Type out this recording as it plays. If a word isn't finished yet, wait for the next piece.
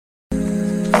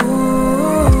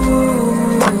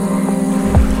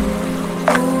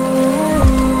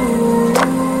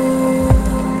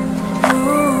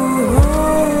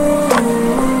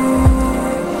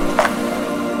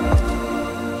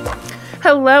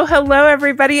Hello,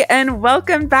 everybody, and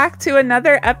welcome back to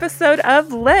another episode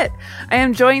of Lit. I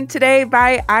am joined today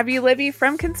by Abby Libby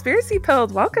from Conspiracy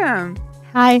Pilled. Welcome.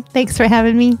 Hi, thanks for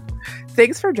having me.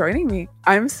 Thanks for joining me.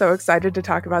 I'm so excited to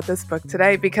talk about this book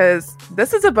today because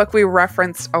this is a book we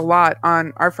referenced a lot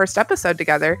on our first episode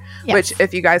together, which,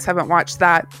 if you guys haven't watched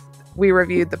that, we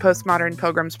reviewed The Postmodern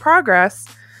Pilgrim's Progress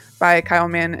by Kyle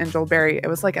Mann and Joel Berry. It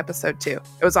was like episode 2.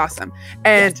 It was awesome.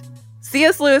 And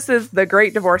C.S. Lewis's The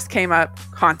Great Divorce came up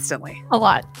constantly. A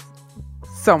lot.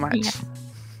 So much. Yeah.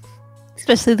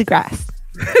 Especially the grass.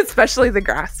 Especially the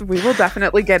grass. We will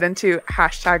definitely get into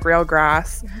hashtag real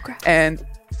grass and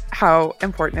how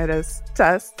important it is to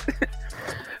us.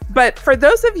 But for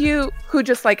those of you who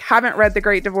just haven't read The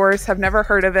Great Divorce, have never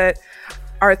heard of it,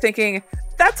 are thinking,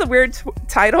 that's a weird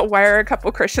title. Why are a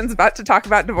couple Christians about to talk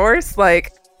about divorce?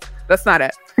 That's not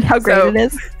it. How great it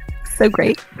is. So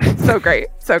great. So great.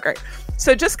 So great.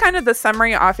 So just kind of the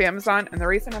summary off Amazon. And the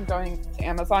reason I'm going to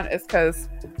Amazon is because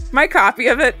my copy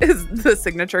of it is the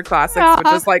Signature Classics,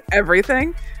 which is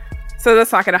everything. So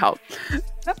that's not going to help.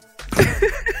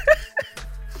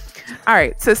 All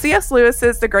right. So C.S.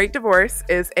 Lewis's The Great Divorce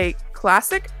is a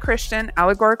classic Christian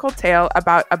allegorical tale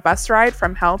about a bus ride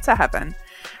from hell to heaven.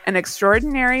 An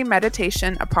extraordinary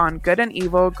meditation upon good and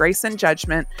evil, grace and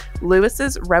judgment.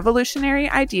 Lewis's revolutionary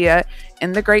idea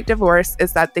in The Great Divorce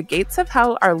is that the gates of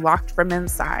hell are locked from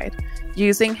inside.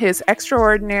 Using his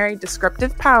extraordinary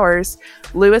descriptive powers,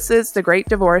 Lewis's The Great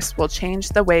Divorce will change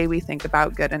the way we think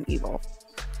about good and evil.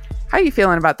 How are you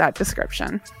feeling about that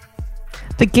description?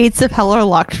 The gates of hell are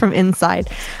locked from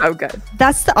inside. Oh, good.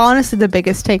 That's honestly the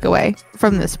biggest takeaway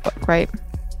from this book, right?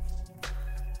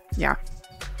 Yeah.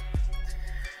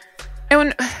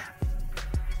 And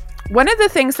one of the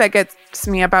things that gets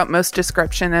me about most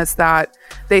description is that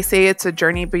they say it's a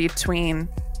journey between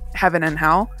heaven and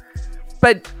hell.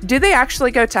 But do they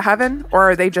actually go to heaven, or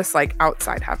are they just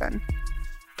outside heaven?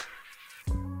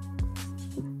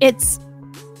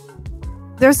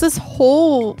 There's this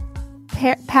whole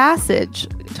passage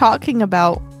talking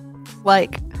about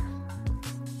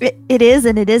it is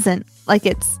and it isn't.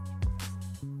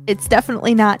 It's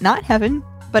definitely not heaven,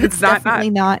 but it's definitely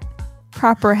not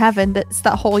proper heaven. That's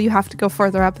that whole you have to go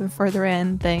further up and further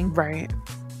in thing, right?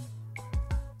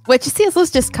 Which C.S. Lewis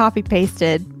just copy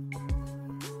pasted.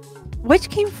 Which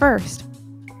came first?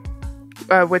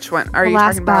 Which one are you talking about? The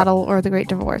Last Battle or The Great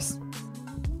Divorce?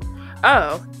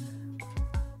 Oh,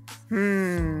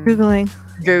 Googling.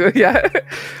 Google, yeah.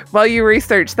 While you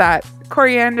research that,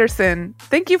 Corey Anderson,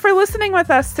 thank you for listening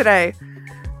with us today.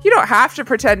 You don't have to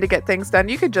pretend to get things done.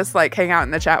 You could just hang out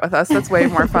in the chat with us. That's way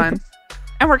more fun.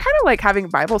 And we're kind of having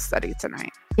Bible study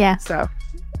tonight. Yeah. So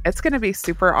it's going to be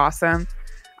super awesome.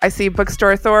 I see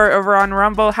Bookstore Thor over on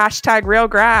Rumble. Hashtag real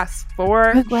grass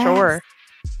for sure.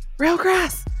 Real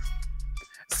grass.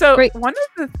 So one of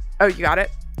the... Oh, you got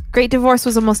it? Great Divorce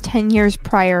was almost 10 years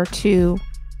prior to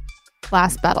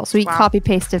Last Battle. So he copy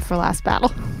pasted for Last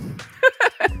Battle.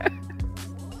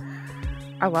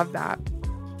 I love that.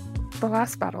 The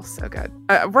Last Battle's so good.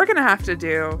 We're going to have to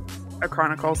do a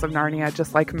Chronicles of Narnia,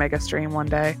 just mega stream one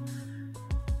day.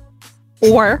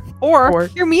 Or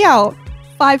hear me out.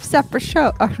 5 separate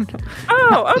shows.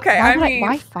 Oh, okay.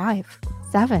 Why 5?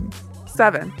 7.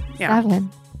 7. Yeah.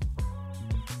 7.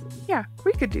 Yeah,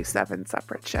 we could do 7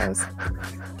 separate shows.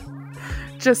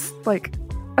 Just a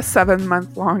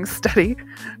 7-month-long study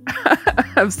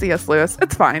of C.S. Lewis.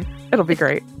 It's fine. It'll be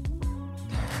great.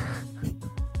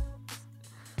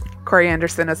 Corey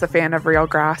Anderson is a fan of real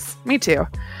grass. Me too.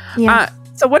 Yeah.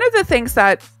 So one of the things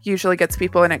that usually gets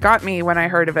people, and it got me when I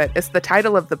heard of it, is the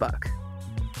title of the book.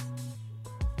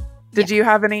 Did you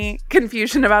have any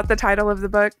confusion about the title of the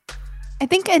book? I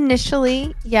think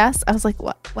initially, yes. I was like,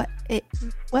 what?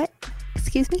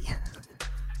 Excuse me?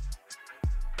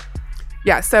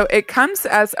 Yeah, so it comes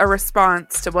as a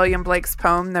response to William Blake's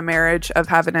poem, The Marriage of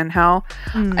Heaven and Hell.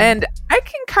 And I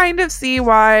can kind of see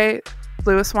why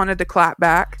Lewis wanted to clap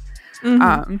back.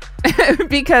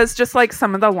 Because just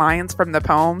some of the lines from the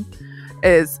poem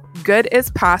is, good is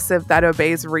passive that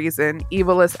obeys reason,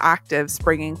 evil is active,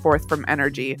 springing forth from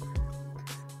energy.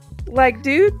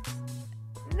 Dude,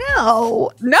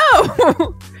 no.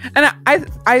 And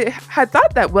I had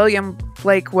thought that William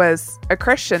Blake was a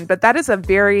Christian, but that is a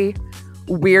very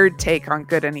weird take on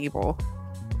good and evil.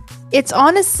 It's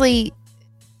honestly,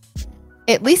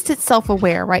 at least it's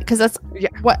self-aware, right? Because that's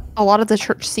what a lot of the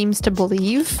church seems to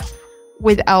believe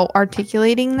without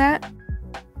articulating that.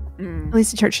 At least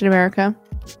the church in America.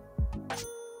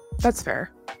 That's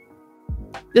fair.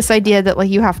 This idea that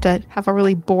you have to have a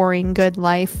really boring good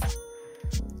life.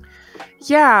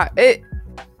 Yeah,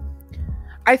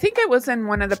 I think it was in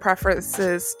one of the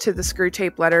prefaces to the Screw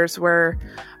Tape Letters where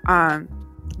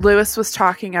Lewis was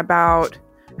talking about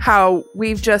how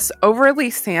we've just overly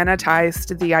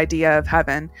sanitized the idea of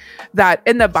heaven. That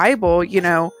in the Bible, you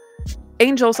know,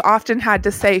 angels often had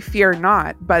to say, "Fear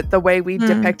not," but the way we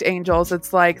depict angels,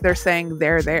 it's like they're saying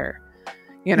they're there,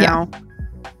 you know? Yeah.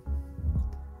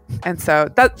 And so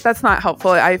that's not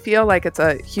helpful. I feel like it's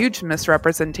a huge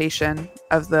misrepresentation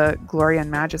of the glory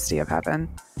and majesty of heaven.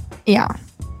 Yeah.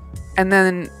 And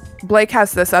then Blake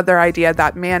has this other idea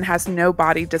that man has no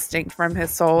body distinct from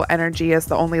his soul. Energy is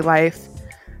the only life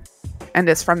and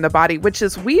is from the body, which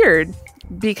is weird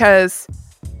because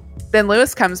then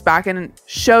Lewis comes back and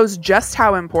shows just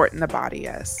how important the body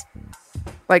is.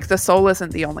 Like the soul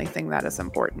isn't the only thing that is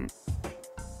important.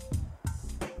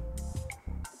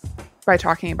 By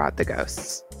talking about the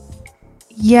ghosts.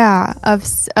 Yeah, of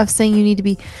saying you need to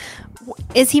be...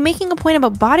 Is he making a point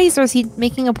about bodies or is he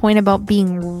making a point about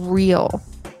being real?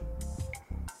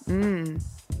 I'm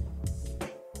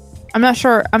not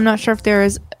sure if there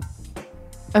is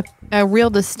a real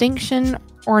distinction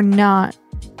or not.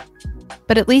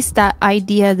 But at least that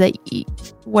idea that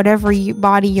whatever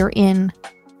body you're in...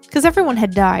 Because everyone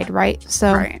had died, right?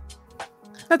 So, right.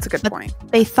 That's a good point.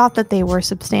 They thought that they were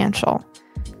substantial.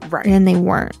 Right. And they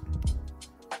weren't.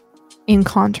 In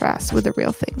contrast with the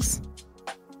real things.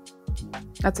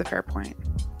 That's a fair point.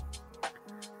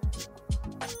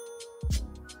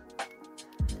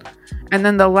 And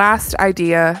then the last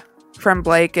idea from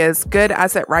Blake is good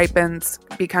as it ripens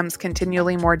becomes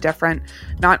continually more different,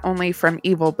 not only from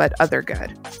evil, but other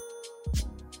good.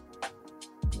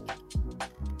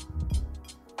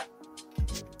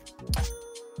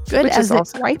 Good as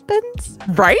it ripens?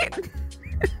 Right?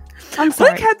 I'm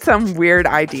sorry. Blake had some weird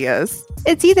ideas.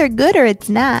 It's either good or it's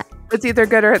not. It's either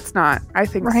good or it's not. I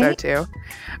think so too.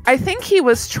 I think he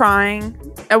was trying,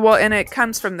 well, and it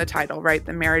comes from the title, right?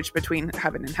 The marriage between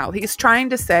heaven and hell. He's trying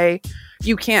to say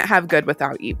you can't have good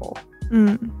without evil.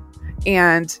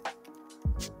 And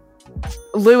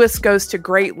Lewis goes to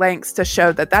great lengths to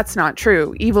show that that's not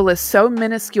true. Evil is so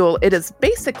minuscule, it is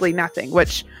basically nothing,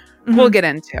 which we'll get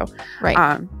into.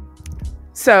 Right.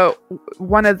 So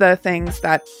one of the things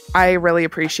that I really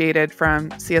appreciated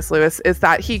from C.S. Lewis is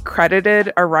that he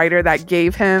credited a writer that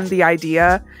gave him the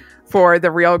idea for the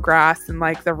real grass and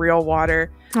like the real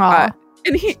water. And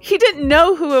he didn't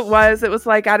know who it was. It was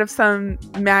like out of some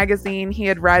magazine he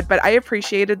had read, but I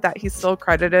appreciated that he still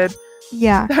credited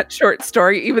that short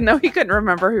story, even though he couldn't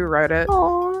remember who wrote it.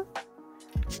 Aww.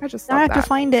 I just now I have to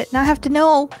find it. Now I have to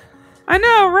know. I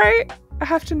know, right? I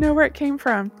have to know where it came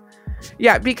from.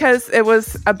 Yeah, because it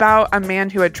was about a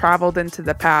man who had traveled into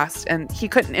the past and he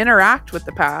couldn't interact with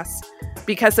the past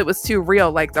because it was too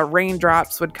real. Like the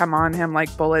raindrops would come on him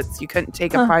like bullets. You couldn't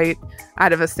take a bite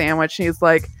out of a sandwich. And he's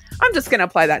like, I'm just going to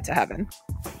apply that to heaven.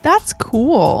 That's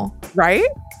cool. Right?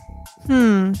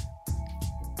 Why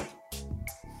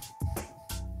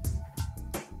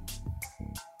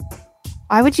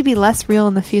would you be less real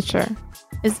in the future?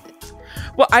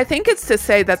 Well, I think it's to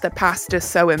say that the past is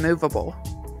so immovable.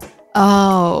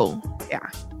 Oh. Yeah.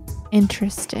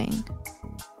 Interesting.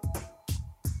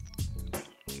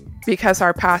 Because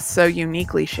our past so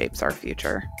uniquely shapes our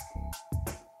future.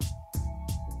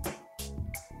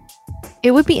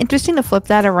 It would be interesting to flip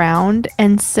that around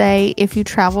and say if you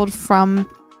tried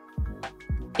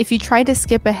to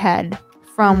skip ahead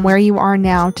from where you are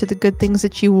now to the good things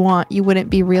that you want, you wouldn't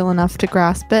be real enough to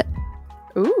grasp it.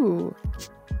 Ooh.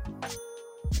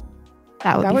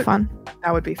 That would be fun.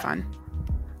 That would be fun.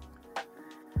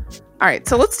 All right,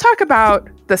 so let's talk about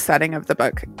the setting of the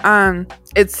book.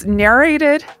 It's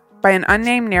narrated by an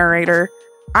unnamed narrator.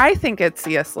 I think it's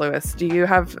C.S. Lewis. Do you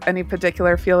have any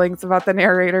particular feelings about the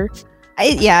narrator?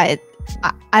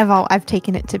 I've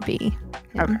taken it to be.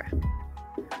 Okay.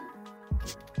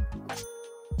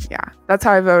 Yeah, that's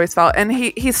how I've always felt. And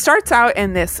he starts out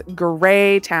in this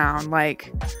gray town,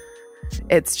 like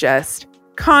it's just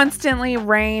constantly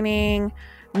raining.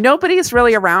 Nobody's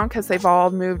really around because they've all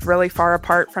moved really far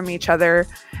apart from each other.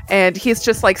 And he's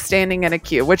just like standing in a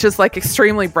queue, which is like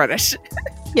extremely British.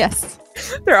 Yes.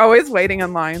 They're always waiting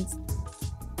in lines.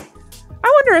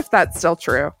 I wonder if that's still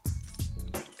true.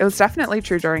 It was definitely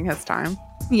true during his time.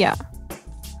 Yeah.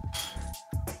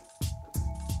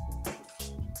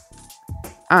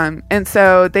 And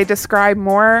so they describe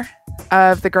more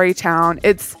of the gray town.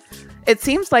 It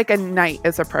seems like a night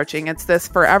is approaching. It's this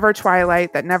forever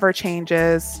twilight that never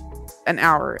changes. An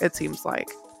hour, it seems like.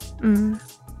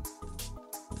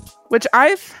 Which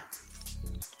I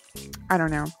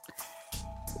don't know.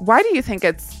 Why do you think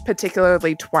it's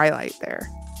particularly twilight there?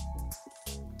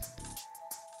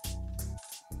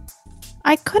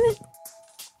 I couldn't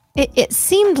It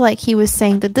seemed like he was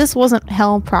saying that this wasn't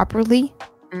hell properly.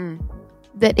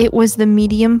 That it was the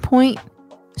medium point.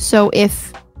 So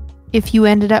if you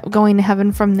ended up going to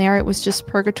heaven from there, it was just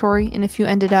purgatory, and if you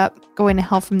ended up going to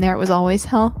hell from there, it was always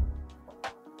hell.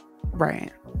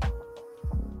 Right.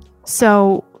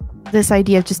 So this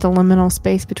idea of just a liminal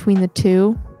space between the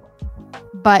two,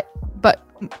 but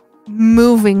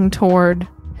moving toward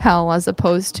hell as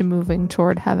opposed to moving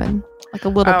toward heaven, like a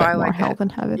little bit more hell than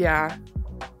heaven. Yeah,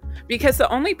 because the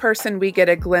only person we get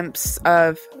a glimpse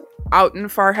of out in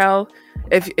far hell,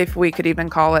 if we could even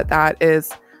call it that,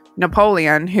 is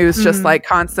Napoleon, who's just like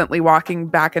constantly walking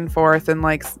back and forth and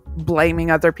like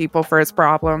blaming other people for his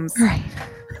problems. Right.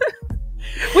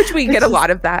 Which we get a lot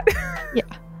of that. Yeah.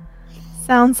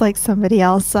 Sounds like somebody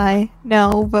else I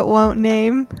know but won't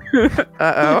name.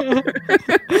 Uh-oh.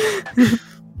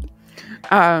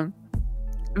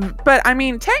 But I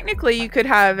mean, technically you could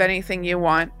have anything you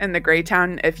want in the Gray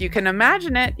Town. If you can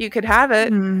imagine it, you could have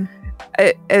it.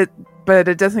 But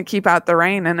it doesn't keep out the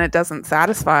rain, and it doesn't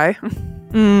satisfy.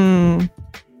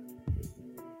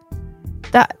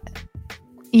 That,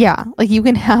 yeah, like you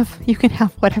can have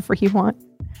whatever you want,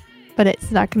 but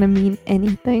it's not going to mean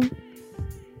anything.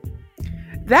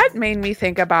 That made me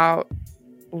think about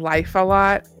life a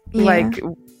lot. Yeah. Like,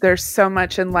 there's so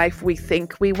much in life we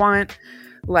think we want,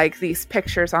 like these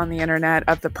pictures on the internet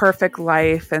of the perfect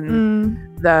life and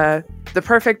the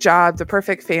perfect job, the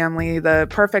perfect family, the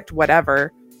perfect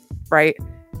whatever, right?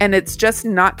 And it's just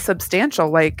not substantial.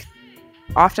 Like,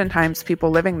 oftentimes people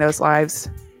living those lives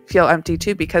feel empty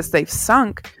too, because they've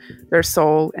sunk their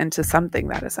soul into something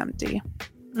that is empty.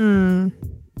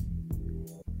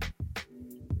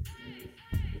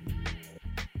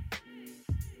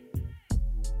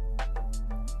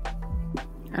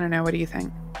 I don't know. What do you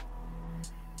think?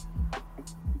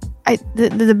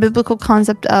 The biblical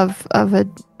concept of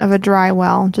a dry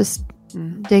well, just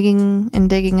digging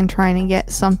and trying to get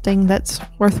something that's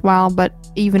worthwhile, but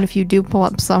even if you do pull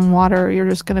up some water, you're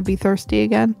just going to be thirsty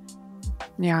again.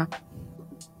 Yeah.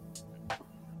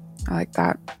 I like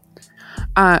that.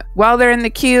 While they're in the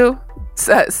queue,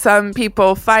 some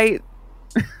people fight.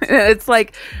 It's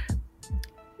like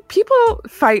people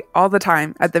fight all the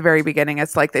time at the very beginning.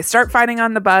 It's like they start fighting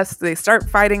on the bus, they start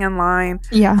fighting in line.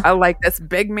 Yeah. Like this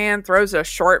big man throws a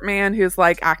short man who's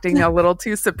like acting a little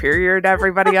too superior to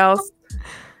everybody else.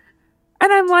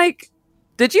 And I'm like,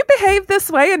 did you behave this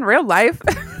way in real life?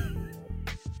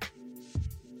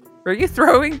 Were you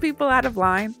throwing people out of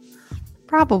line?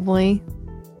 Probably.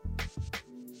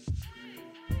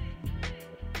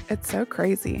 It's so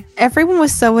crazy. Everyone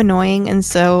was so annoying and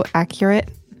so accurate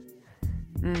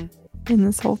in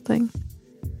this whole thing.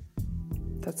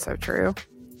 That's so true.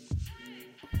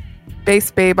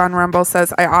 Base Babe on Rumble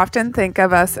says, I often think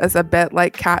of us as a bit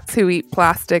like cats who eat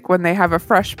plastic when they have a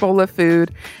fresh bowl of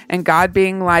food, and God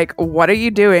being like, what are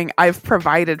you doing? I've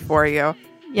provided for you.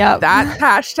 Yeah. That's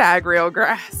hashtag real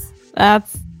grass.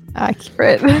 That's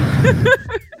accurate.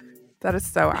 That is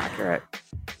so accurate.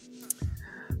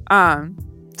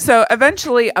 So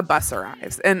eventually a bus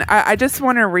arrives, and I just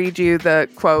want to read you the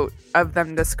quote of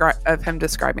him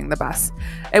describing the bus.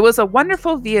 It was a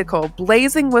wonderful vehicle,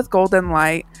 blazing with golden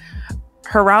light,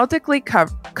 heraldically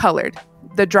colored.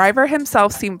 The driver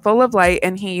himself seemed full of light,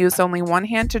 and he used only one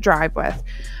hand to drive with.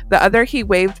 The other he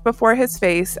waved before his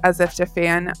face as if to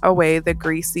fan away the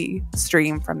greasy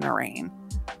stream from the rain.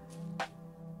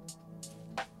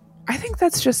 I think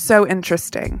that's just so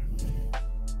interesting.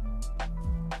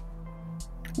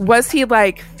 Was he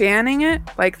like fanning it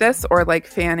like this, or like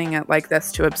fanning it like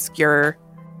this to obscure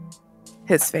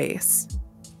his face?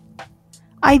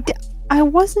 I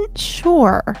wasn't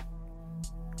sure.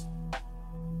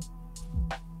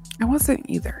 I wasn't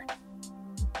either.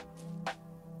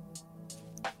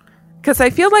 Because I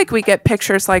feel like we get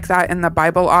pictures like that in the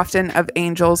Bible often of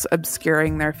angels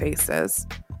obscuring their faces.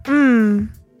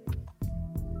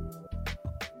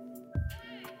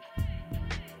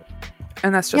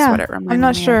 And that's just what it reminded me.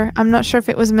 I'm not sure if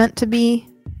it was meant to be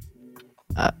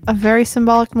a very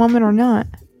symbolic moment or not.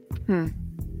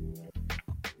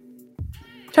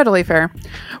 Totally fair.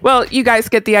 Well, you guys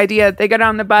get the idea. They get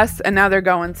on the bus and now they're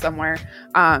going somewhere.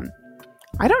 I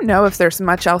don't know if there's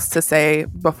much else to say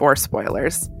before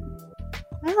spoilers.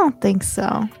 I don't think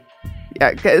so.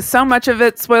 Yeah, 'cause so much of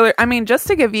it spoiler. I mean, just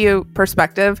to give you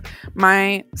perspective,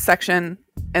 my section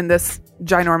in this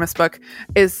ginormous book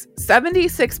is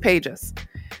 76 pages.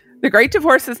 The Great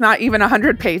Divorce is not even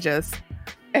 100 pages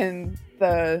in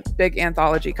the big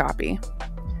anthology copy.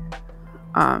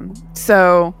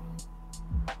 So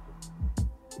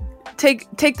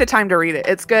take the time to read it.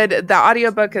 It's good. The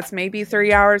audiobook is maybe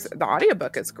 3 hours. The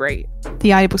audiobook is great.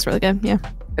 The audiobook's really good. Yeah.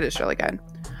 It is really good.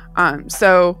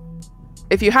 So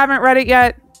if you haven't read it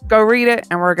yet, go read it,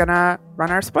 and we're gonna run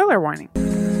our spoiler warning.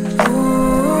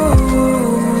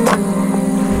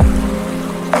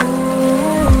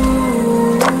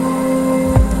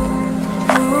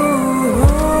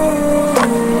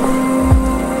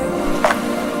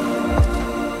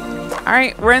 All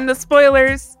right, we're in the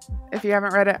spoilers. If you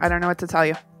haven't read it, I don't know what to tell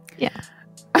you. Yeah.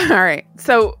 All right.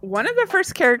 So one of the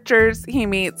first characters he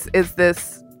meets is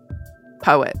this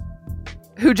poet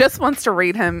who just wants to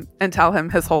read him and tell him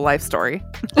his whole life story.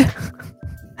 Do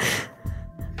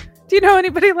you know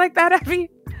anybody like that, Abby?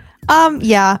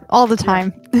 Yeah, all the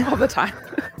time. All the time.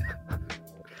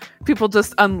 People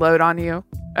just unload on you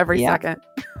every second.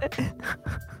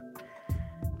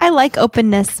 I like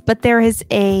openness, but there's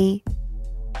a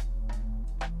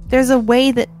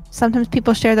way that sometimes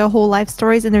people share their whole life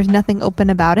stories and there's nothing open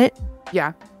about it.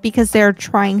 Yeah. Because they're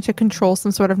trying to control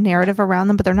some sort of narrative around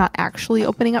them, but they're not actually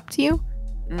opening up to you.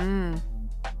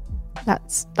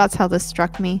 That's how this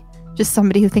struck me. Just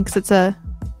somebody who thinks it's a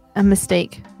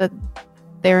mistake that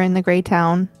they're in the gray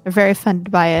town. They're very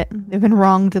offended by it. They've been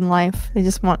wronged in life. They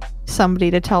just want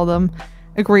somebody to tell them,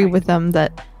 agree with them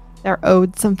that they're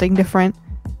owed something different.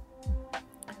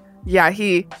 Yeah,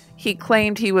 he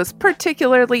claimed he was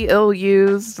particularly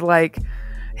ill-used, like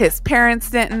his parents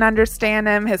didn't understand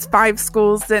him, his 5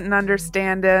 schools didn't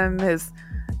understand him, his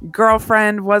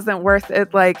girlfriend wasn't worth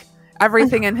it, like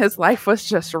everything in his life was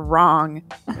just wrong.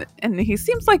 And he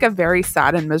seems like a very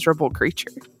sad and miserable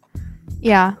creature.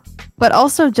 Yeah, but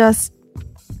also just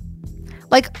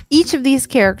like each of these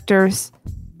characters,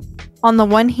 on the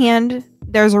one hand,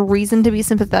 there's a reason to be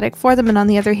sympathetic for them, and on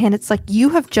the other hand, it's like you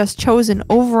have just chosen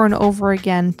over and over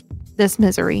again this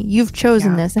misery. You've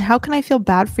chosen this, and how can I feel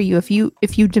bad for you if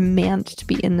you demand to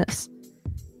be in this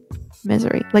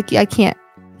misery? Like I can't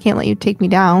let you take me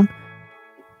down.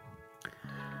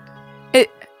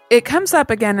 It comes up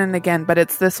again and again, but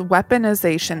it's this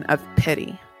weaponization of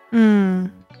pity.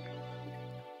 And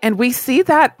we see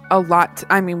that a lot.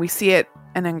 I mean, we see it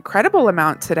an incredible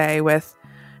amount today with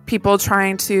people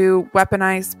trying to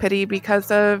weaponize pity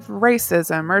because of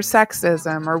racism or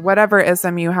sexism or whatever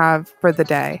ism you have for the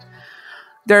day.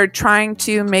 They're trying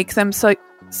to make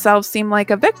themselves seem like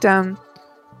a victim,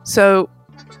 so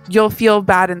you'll feel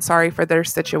bad and sorry for their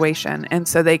situation, and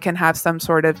so they can have some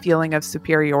sort of feeling of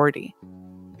superiority.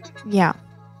 Yeah.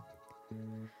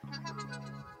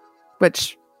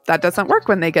 Which, that doesn't work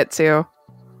when they get to...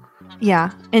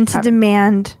 Yeah, and to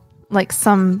demand, like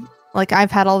I've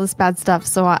had all this bad stuff,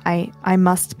 so I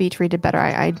must be treated better.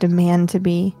 I demand to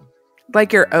be...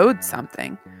 Like you're owed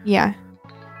something. Yeah.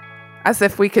 As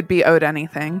if we could be owed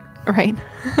anything. Right.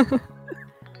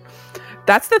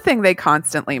 That's the thing they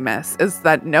constantly miss, is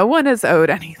that no one is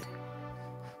owed anything.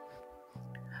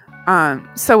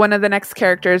 So one of the next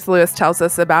characters Lewis tells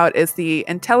us about is the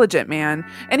intelligent man,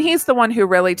 and he's the one who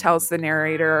really tells the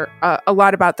narrator a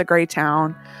lot about the gray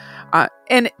town.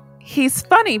 And he's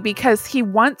funny because he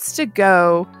wants to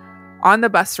go on the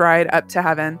bus ride up to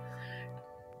heaven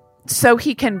so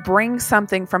he can bring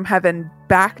something from heaven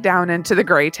back down into the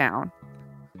gray town.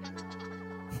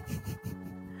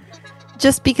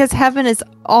 Just because heaven is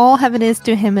all heaven is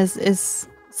to him is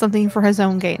something for his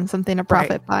own gain, something to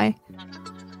profit by.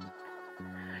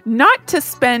 Not to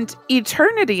spend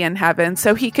eternity in heaven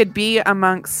so he could be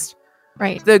amongst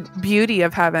the beauty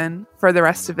of heaven for the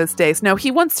rest of his days. No,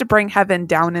 he wants to bring heaven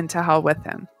down into hell with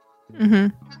him.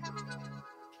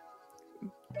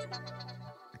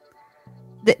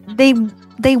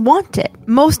 They want it.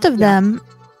 Most of them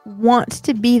want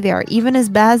to be there, even as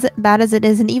bad as it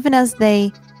is, and even as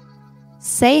they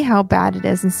say how bad it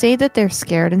is and say that they're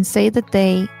scared and say that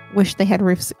they wish they had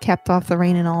roofs kept off the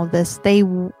rain and all of this. They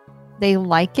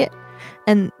like it,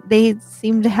 and they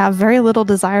seem to have very little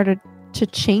desire to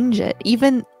change it.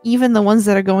 Even the ones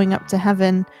that are going up to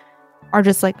heaven are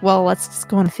just like, well, let's just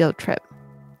go on a field trip.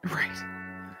 Right.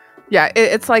 Yeah,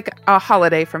 it's like a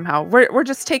holiday from hell. We're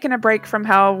just taking a break from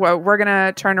hell. We're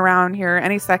gonna turn around here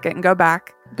any second and go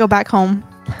back home.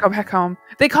 Go back home.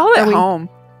 They call it home.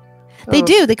 They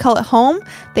do. They call it home.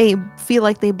 They feel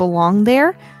like they belong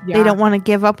there. Yeah. They don't want to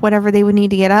give up whatever they would need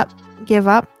to give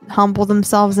up, humble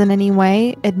themselves in any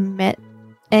way, admit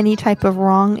any type of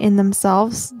wrong in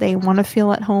themselves. They want to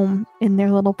feel at home in their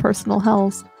little personal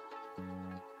hells.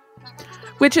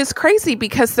 Which is crazy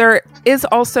because there is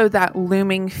also that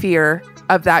looming fear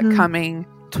of that coming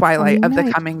twilight, of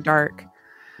the coming dark.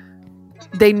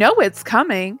 They know it's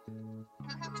coming.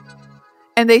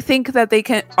 And they think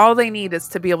that all they need is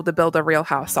to be able to build a real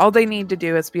house. All they need to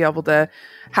do is be able to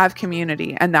have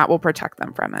community, and that will protect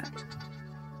them from it.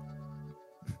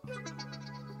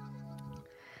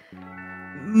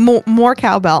 more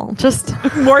cowbell. Just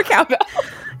more cowbell.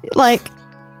 Like,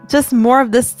 just more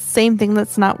of this same thing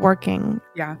that's not working.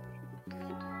 Yeah.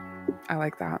 I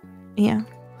like that. Yeah.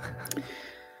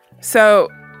 So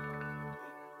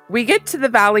we get to the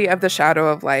Valley of the Shadow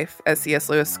of Life, as C.S.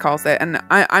 Lewis calls it. And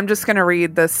I'm just going to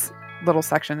read this little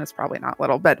section. It's probably not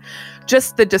little, but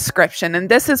just the description. And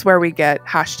this is where we get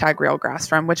 #RealGrass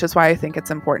from, which is why I think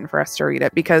it's important for us to read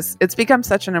it, because it's become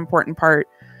such an important part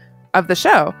of the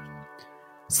show.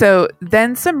 So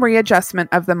then some readjustment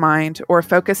of the mind or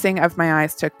focusing of my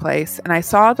eyes took place, and I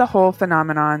saw the whole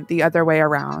phenomenon the other way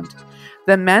around.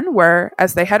 The men were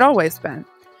as they had always been,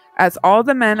 as all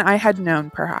the men I had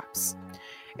known, perhaps.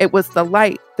 It was the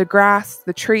light, the grass,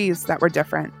 the trees that were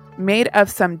different, made of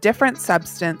some different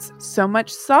substance, so much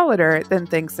solider than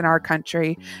things in our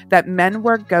country that men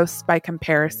were ghosts by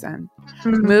comparison.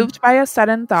 Mm-hmm. Moved by a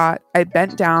sudden thought, I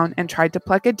bent down and tried to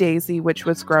pluck a daisy which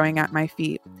was growing at my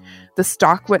feet. The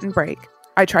stalk wouldn't break.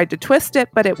 I tried to twist it,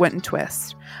 but it wouldn't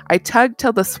twist. I tugged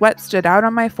till the sweat stood out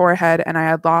on my forehead and I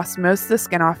had lost most of the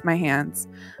skin off my hands.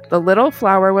 The little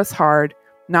flower was hard,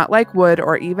 not like wood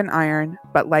or even iron,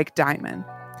 but like diamond.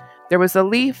 There was a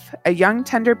leaf, a young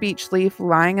tender beech leaf,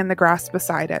 lying in the grass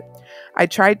beside it. I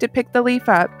tried to pick the leaf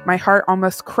up, my heart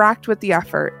almost cracked with the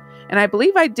effort, and I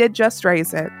believe I did just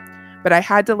raise it, but I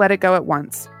had to let it go at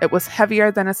once. It was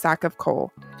heavier than a sack of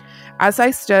coal. As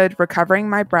I stood, recovering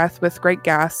my breath with great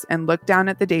gasp, and looked down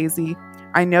at the daisy,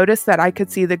 I noticed that I could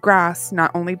see the grass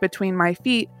not only between my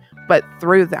feet, but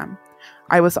through them.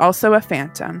 I was also a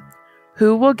phantom.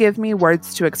 Who will give me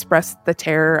words to express the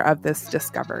terror of this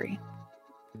discovery?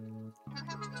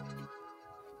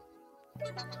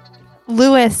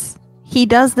 Lewis, he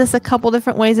does this a couple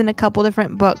different ways in a couple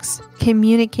different books,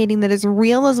 communicating that as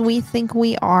real as we think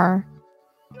we are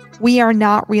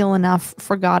not real enough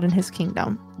for God and his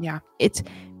kingdom. Yeah.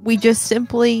 We just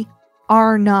simply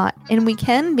are not. And we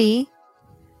can be.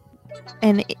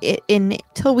 And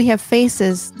until we have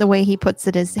faces, the way he puts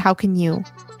it is, how can you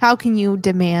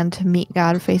demand to meet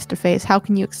God face to face? How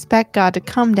can you expect God to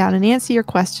come down and answer your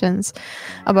questions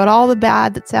about all the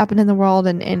bad that's happened in the world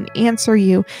and answer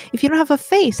you if you don't have a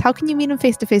face? How can you meet him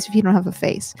face to face if you don't have a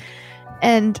face?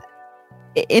 And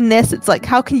in this, it's like,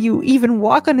 how can you even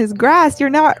walk on his grass? You're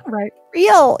not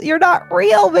real. You're not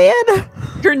real, man.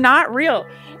 You're not real.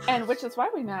 And which is why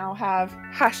we now have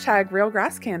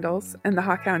 #RealGrass candles in the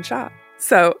Hawkhound shop.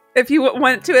 So if you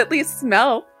want to at least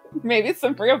smell maybe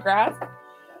some real grass.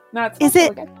 No, is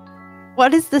it?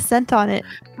 What is the scent on it?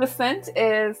 The scent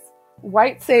is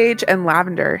white sage and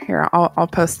lavender. Here, I'll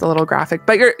post a little graphic.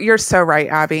 But you're so right,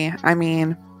 Abby. I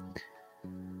mean,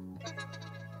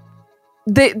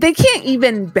 they can't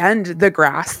even bend the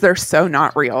grass. They're so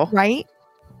not real, right?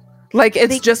 Like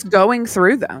it's just going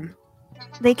through them.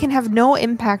 They can have no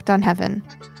impact on heaven.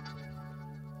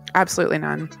 Absolutely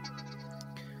none.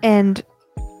 And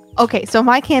okay, so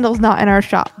my candle's not in our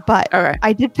shop, but okay.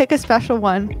 I did pick a special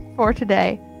one for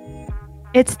today.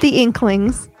 It's the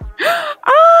Inklings.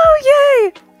 Oh,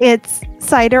 yay! It's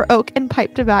cider, oak, and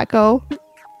pipe tobacco.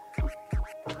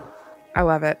 I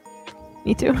love it.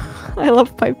 Me too. I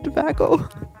love pipe tobacco.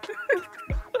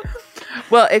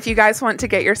 Well, if you guys want to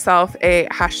get yourself a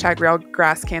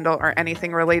 #RealGrass candle or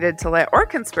anything related to lit or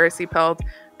conspiracy pilled,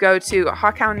 go to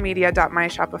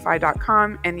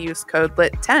hawkhoundmedia.myshopify.com and use code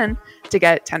LIT10 to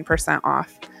get 10%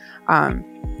 off.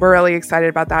 We're really excited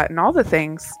about that and all the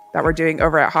things that we're doing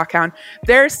over at Hawkhound.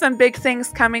 There's some big things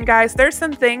coming, guys. There's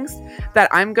some things that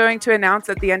I'm going to announce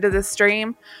at the end of this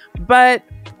stream, but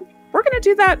we're going to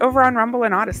do that over on Rumble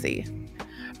and Odyssey.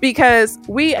 Because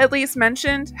we at least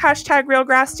mentioned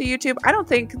 #RealGrass to YouTube. I don't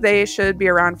think they should be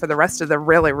around for the rest of the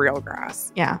really real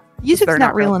grass. Yeah. YouTube's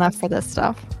not real enough for this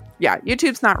stuff. Yeah,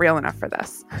 YouTube's not real enough for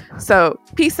this. So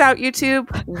peace out, YouTube.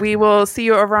 We will see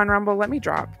you over on Rumble. Let me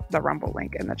drop the Rumble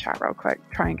link in the chat real quick.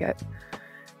 Try and get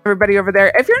everybody over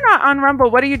there. If you're not on Rumble,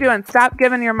 what are you doing? Stop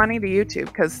giving your money to YouTube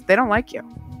because they don't like you.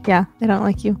 Yeah, they don't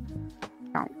like you.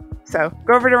 No. So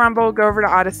go over to Rumble, go over to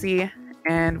Odyssey,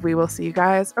 and we will see you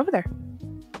guys over there.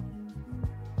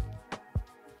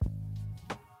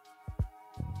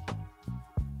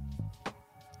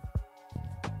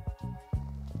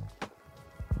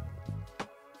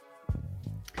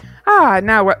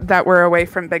 Now that we're away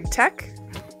from big tech.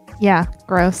 Yeah,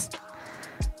 gross.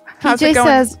 How's PJ it going?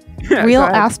 says real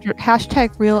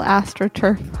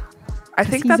 #RealAstroTurf. I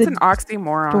think that's an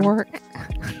oxymoron. Dork.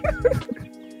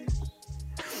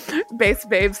 Base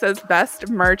Babe says best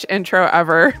merch intro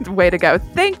ever. Way to go.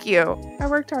 Thank you. I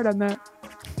worked hard on that.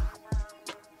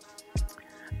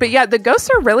 But yeah, the ghosts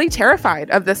are really terrified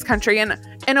of this country.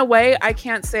 And in a way, I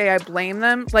can't say I blame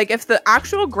them. Like, if the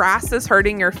actual grass is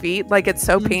hurting your feet, like it's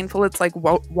so painful, it's like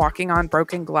walking on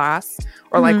broken glass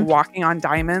or like walking on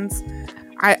diamonds,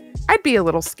 I'd be a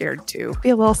little scared too. Be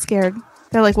a little scared.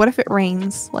 They're like, what if it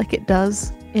rains like it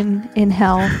does in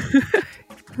hell?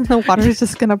 The water is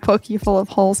just gonna poke you full of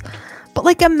holes. But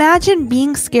like, imagine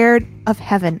being scared of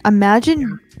heaven.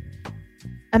 Imagine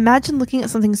looking at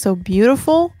something so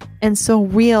beautiful and so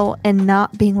real and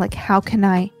not being like, how can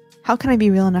I be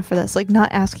real enough for this? Like,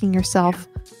 not asking yourself,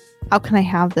 how can I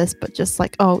have this? But just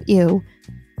like, oh, ew.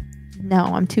 No,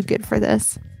 I'm too good for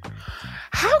this.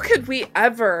 How could we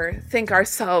ever think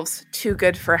ourselves too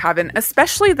good for heaven,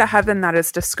 especially the heaven that is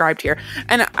described here?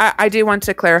 And I do want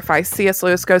to clarify, C.S.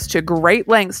 Lewis goes to great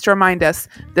lengths to remind us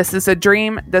this is a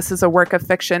dream, this is a work of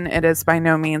fiction, it is by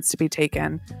no means to be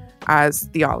taken as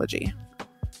theology.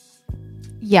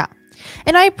 Yeah.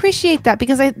 And I appreciate that,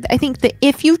 because I think that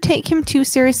if you take him too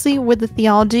seriously with the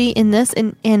theology in this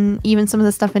and even some of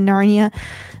the stuff in Narnia,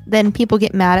 then people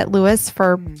get mad at Lewis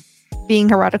for being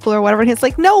heretical or whatever. And it's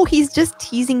like, no, he's just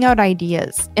teasing out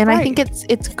ideas. And right. I think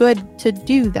it's good to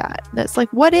do that. That's like,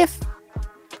 what if,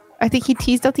 I think he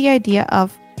teased out the idea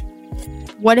of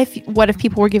what if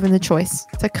people were given the choice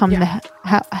to come to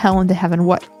hell and to heaven?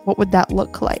 What would that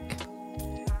look like?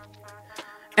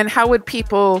 And how would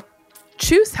people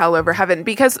choose hell over heaven?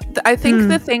 Because I think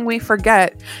the thing we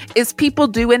forget is people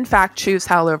do in fact choose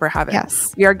hell over heaven.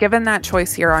 Yes. We are given that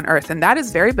choice here on earth, and that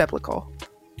is very biblical.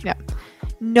 Yeah.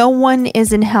 No one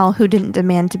is in hell who didn't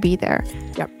demand to be there.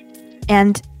 Yep.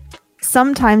 And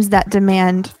sometimes that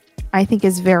demand, I think,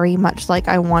 is very much like,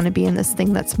 I want to be in this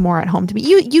thing that's more at home to me.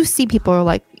 You see people are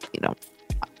like,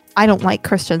 I don't like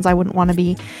Christians. I wouldn't want to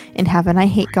be in heaven. I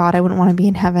hate God. I wouldn't want to be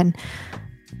in heaven.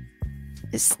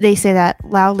 They say that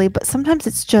loudly, but sometimes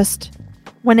it's just,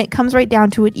 when it comes right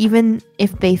down to it, even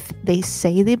if they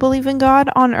say they believe in God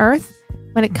on earth,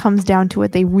 when it comes down to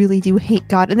it, they really do hate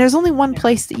God. And there's only one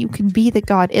place that you can be that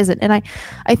God isn't. And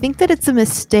I think that it's a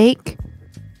mistake.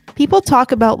 People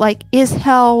talk about, like, is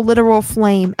hell literal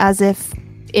flame, as if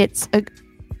it's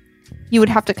you would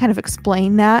have to kind of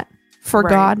explain that for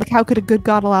God. Like, how could a good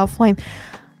God allow flame?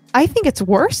 I think it's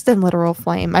worse than literal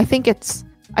flame. I think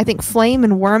flame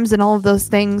and worms and all of those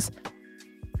things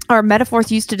are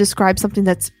metaphors used to describe something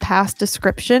that's past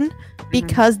description,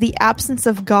 because the absence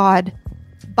of God,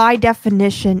 by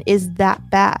definition, is that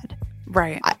bad.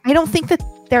 Right. I don't think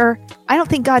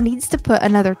God needs to put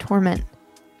another torment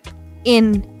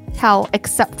in hell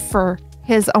except for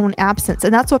his own absence.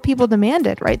 And that's what people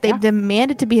demanded, right? They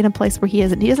demanded to be in a place where he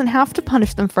isn't. He doesn't have to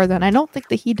punish them further, and I don't think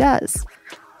that he does.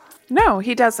 No,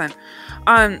 he doesn't.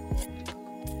 And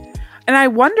I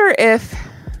wonder if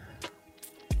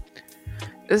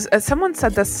someone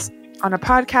said this on a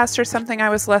podcast or something I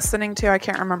was listening to, I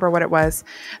can't remember what it was,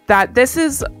 that this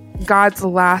is God's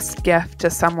last gift to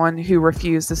someone who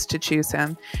refuses to choose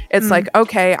him. It's like,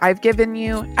 okay, I've given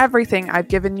you everything. I've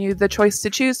given you the choice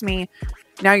to choose me.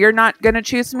 Now you're not going to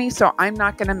choose me, so I'm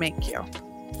not going to make you.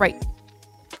 Right.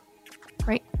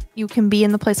 You can be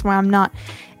in the place where I'm not,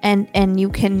 and you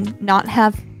can not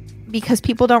have, because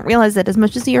people don't realize that as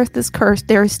much as the earth is cursed,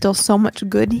 there is still so much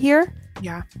good here.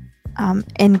 Yeah.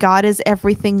 And God is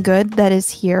everything good that is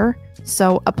here.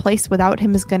 So a place without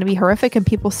him is going to be horrific, and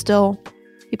people still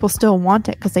want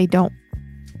it because they don't.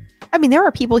 I mean, there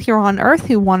are people here on earth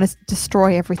who want to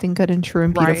destroy everything good and true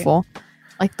and beautiful. Right.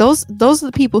 Like those are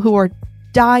the people who are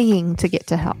dying to get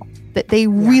to hell, that they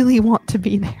really want to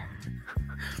be there.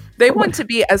 They want to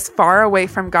be as far away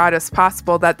from God as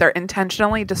possible, that they're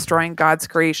intentionally destroying God's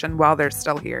creation while they're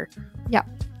still here. Yeah.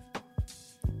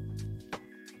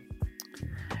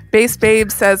 Base Babe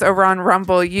says over on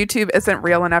Rumble, YouTube isn't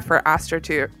real enough for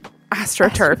AstroTurf.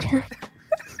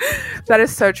 That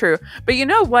is so true. But you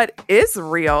know what is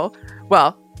real?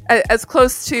 Well, as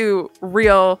close to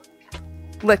real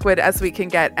liquid as we can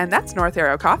get, and that's North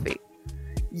Arrow coffee.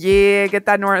 Yeah, get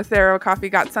that North Arrow coffee.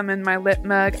 Got some in my lit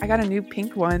mug. I got a new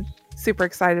pink one. Super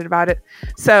excited about it.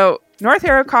 So North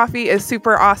Arrow coffee is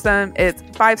super awesome. It's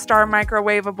 5-star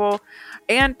microwavable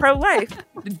and pro-life.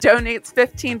 Donates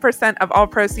 15% of all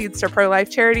proceeds to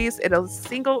pro-life charities. It is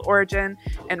single origin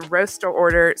and roast to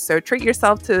order. So treat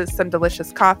yourself to some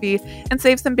delicious coffee and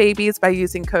save some babies by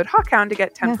using code HawkHound to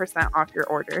get 10% off your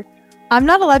order. I'm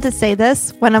not allowed to say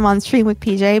this when I'm on stream with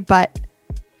PJ, but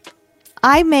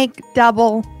I make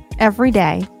double every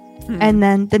day. And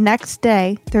then the next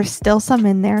day, there's still some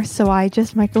in there. So I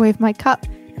just microwave my cup.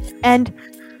 And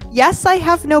yes, I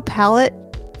have no palate,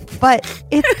 but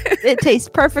it tastes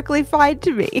perfectly fine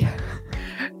to me.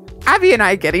 Abby and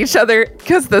I get each other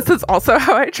because this is also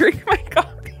how I drink my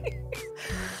coffee.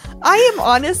 I am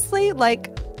honestly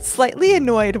like, slightly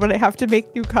annoyed when I have to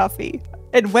make new coffee.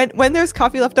 And when there's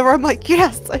coffee left over, I'm like,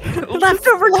 yes,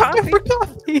 leftover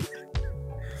coffee.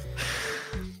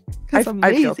 I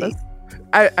feel this.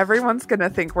 Everyone's going to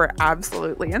think we're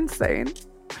absolutely insane.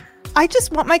 I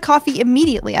just want my coffee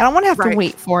immediately. I don't want to have to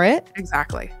wait for it.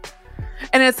 Exactly.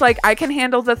 And it's like, I can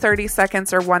handle the 30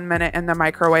 seconds or 1 minute in the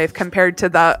microwave compared to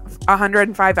the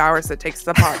 105 hours it takes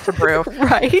the pot to brew.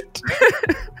 Right?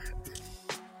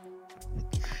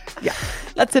 Yeah.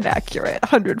 That's inaccurate.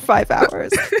 105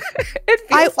 hours.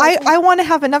 I want to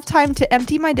have enough time to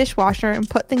empty my dishwasher and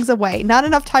put things away. Not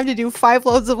enough time to do 5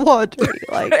 loads of laundry.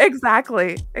 Like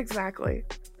Exactly.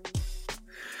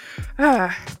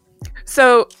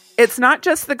 So it's not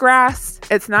just the grass.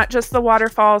 It's not just the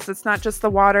waterfalls. It's not just the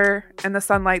water and the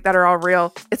sunlight that are all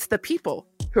real. It's the people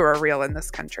who are real in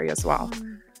this country as well.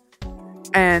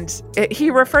 And he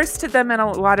refers to them in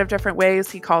a lot of different ways.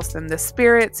 He calls them the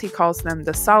spirits. He calls them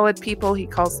the solid people. He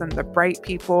calls them the bright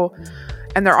people.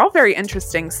 And they're all very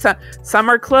interesting. Some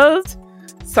are clothed.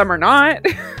 Some are not.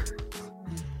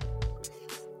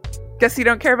 Guess you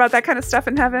don't care about that kind of stuff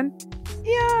in heaven?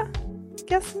 Yeah,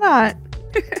 guess not.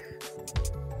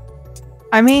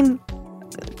 I mean,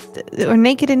 we're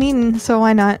naked and eating, so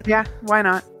why not? Yeah, why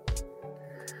not?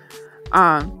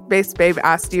 Base Babe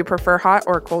asked, do you prefer hot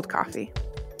or cold coffee?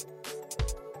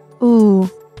 Ooh.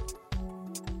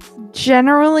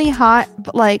 Generally hot,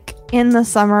 but like in the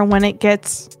summer when it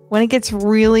gets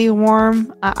really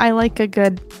warm, I like a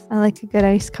good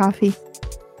iced coffee.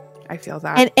 I feel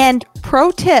that. And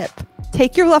pro tip,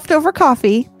 take your leftover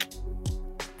coffee,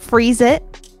 freeze it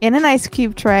in an ice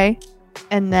cube tray,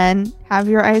 and then have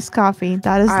your iced coffee.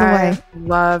 That is the way. I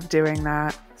love doing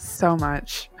that so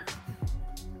much.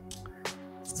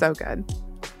 So good.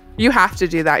 You have to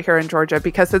do that here in Georgia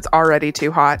because it's already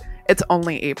too hot. It's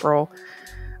only April.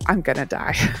 I'm gonna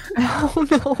die. Oh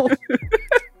no.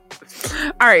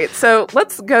 All right, so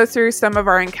let's go through some of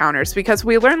our encounters because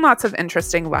we learn lots of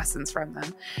interesting lessons from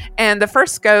them. And the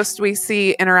first ghost we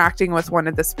see interacting with one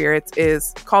of the spirits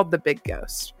is called the Big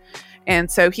Ghost.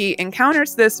 And so he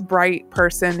encounters this bright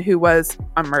person who was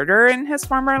a murderer in his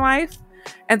former life.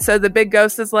 And so the Big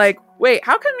Ghost is like, wait,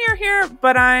 how come you're here,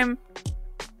 but I'm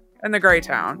in the gray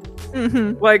town?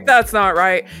 Mm-hmm. Like, that's not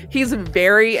right. He's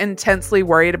very intensely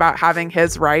worried about having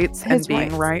his rights and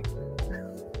being right.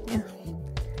 Yeah.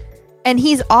 And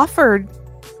he's offered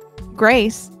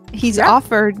grace. He's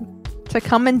offered to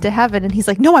come into heaven. And he's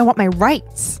like, no, I want my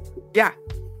rights. Yeah.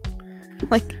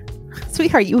 Like,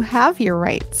 sweetheart, you have your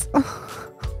rights.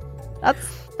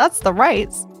 That's the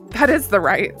rights. That is the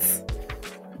rights.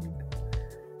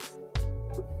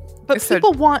 But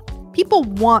people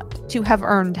want to have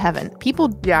earned heaven.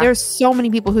 There's so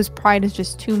many people whose pride is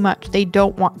just too much. They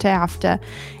don't want to have to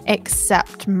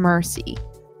accept mercy.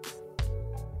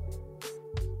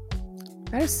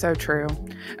 That is so true.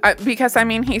 Because, I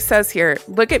mean, he says here,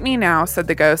 look at me now, said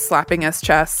the ghost, slapping his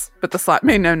chest, but the slap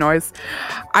made no noise.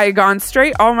 I gone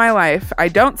straight all my life. I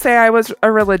don't say I was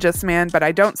a religious man, but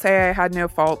I don't say I had no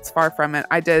faults. Far from it.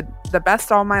 I did the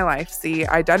best all my life. See,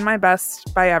 I done my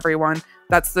best by everyone.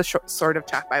 That's the sort of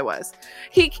chap I was.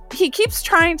 He keeps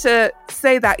trying to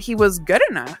say that he was good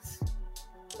enough.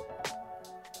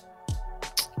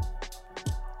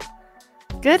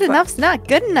 Good enough's not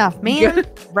good enough, man. Good,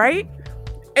 right?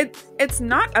 It's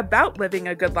not about living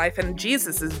a good life, and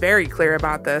Jesus is very clear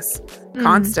about this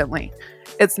constantly.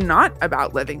 It's not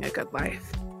about living a good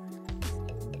life.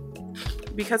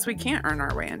 Because we can't earn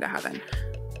our way into heaven.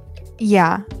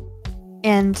 Yeah.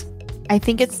 And I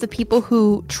think it's the people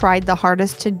who tried the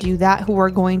hardest to do that who are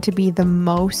going to be the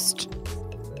most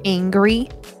angry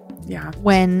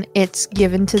when it's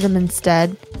given to them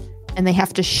instead, and they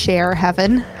have to share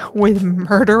heaven with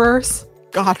murderers.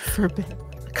 God forbid.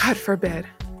 God forbid.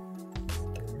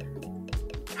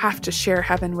 Have to share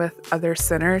heaven with other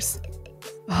sinners.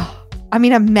 I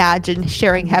mean, imagine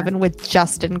sharing heaven with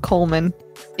Justin Coleman.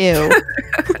 Ew.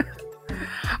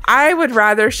 I would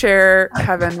rather share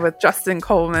heaven with Justin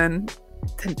Coleman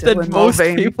than most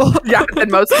people. Yeah,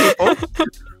 than most people.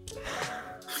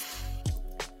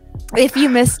 If you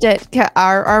missed it,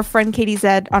 our friend Katie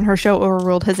Zed on her show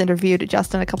Overruled has interviewed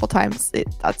Justin a couple times.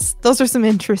 Those are some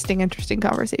interesting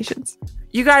conversations.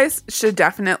 You guys should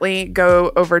definitely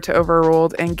go over to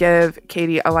Overruled and give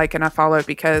Katie a like and a follow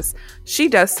because she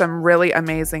does some really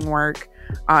amazing work.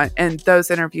 And those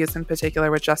interviews in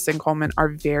particular with Justin Coleman are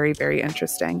very, very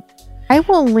interesting. I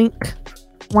will link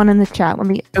one in the chat.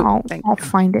 I'll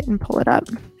find it and pull it up.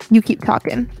 You keep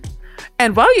talking.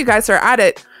 And while you guys are at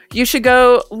it, you should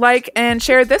go like and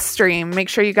share this stream. Make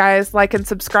sure you guys like and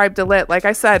subscribe to Lit. Like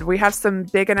I said, we have some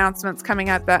big announcements coming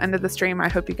at the end of the stream. I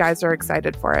hope you guys are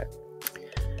excited for it.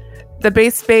 The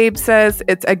base babe says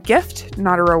it's a gift,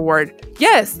 not a reward.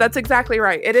 Yes, that's exactly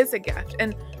right. It is a gift.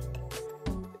 And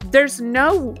there's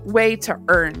no way to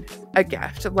earn a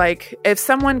gift. Like, if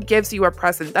someone gives you a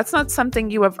present, that's not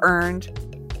something you have earned.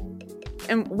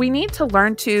 And we need to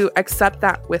learn to accept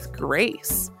that with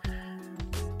grace.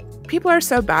 People are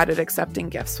so bad at accepting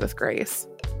gifts with grace.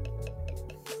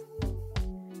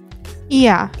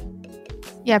 Yeah.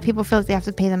 Yeah, people feel like they have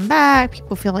to pay them back.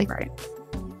 People feel like... Right.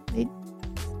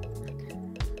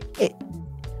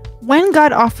 When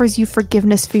God offers you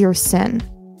forgiveness for your sin,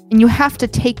 and you have to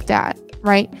take that,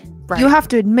 right? You have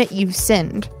to admit you've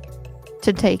sinned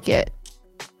to take it.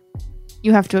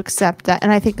 You have to accept that.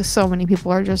 And I think so many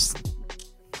people are just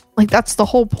like, that's the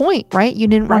whole point, right? You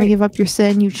didn't want to give up your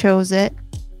sin. You chose it.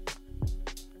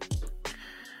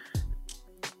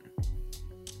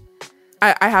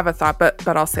 I have a thought, but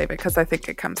I'll save it because I think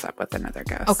it comes up with another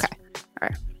ghost. Okay. All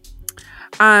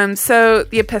right. So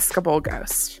the Episcopal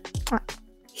ghost.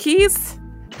 He's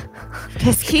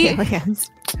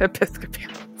Episcopalians.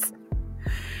 Episcopalians.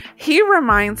 He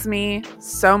reminds me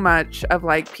so much of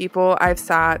like people I've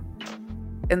sat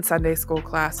in Sunday school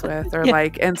class with, or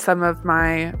like in some of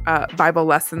my Bible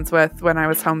lessons with when I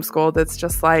was homeschooled. It's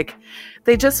just like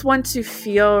they just want to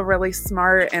feel really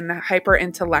smart and hyper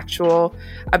intellectual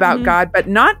about God, but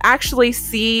not actually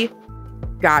see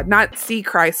God, not see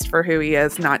Christ for who he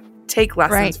is, not take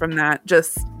lessons from that.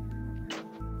 Just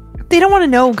they don't want to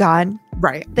know God.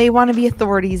 Right. They want to be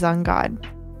authorities on God.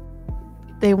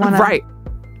 They want to. Right.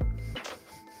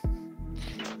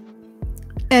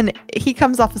 And he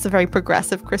comes off as a very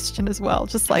progressive Christian as well.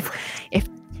 Just like, if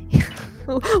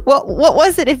what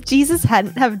was it? If Jesus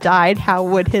hadn't have died, how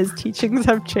would his teachings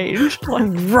have changed? Like,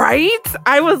 right?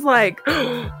 I was like,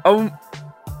 oh.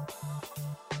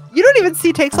 You don't even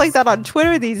see takes like that on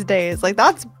Twitter these days. Like,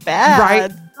 that's bad.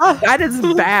 Right. That is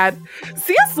bad.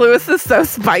 C.S. Lewis is so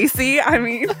spicy. I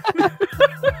mean,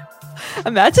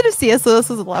 imagine if C.S. Lewis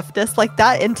was a leftist. Like,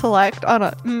 that intellect on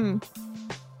a...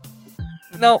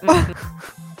 No.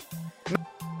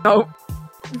 Nope.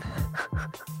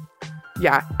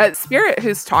 Yeah. Spirit,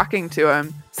 who's talking to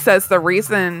him, says the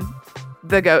reason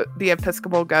the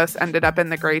Episcopal ghost ended up in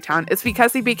the gray town is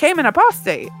because he became an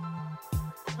apostate.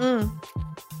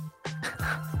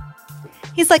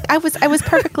 He's like, I was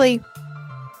perfectly...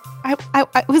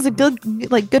 I was a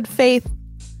good faith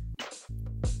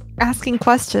asking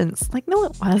questions. Like, no,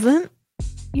 it wasn't.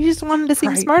 You just wanted to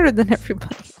seem smarter than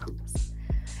everybody else.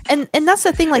 And that's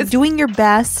the thing, like, doing your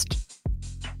best,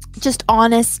 just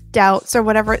honest doubts or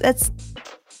whatever, that's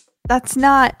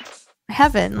not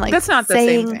heaven. Like, that's not the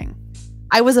same thing.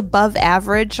 I was above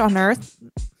average on earth.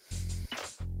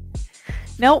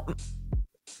 Nope.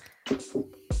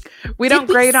 We don't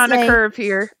grade on a curve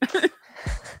here.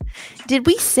 Did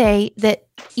we say that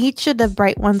each of the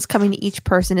bright ones coming to each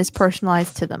person is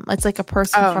personalized to them? It's like a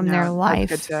person from their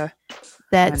life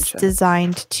that's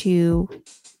designed to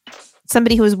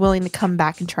somebody who is willing to come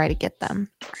back and try to get them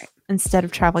instead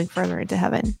of traveling further into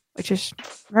heaven, which is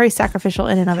very sacrificial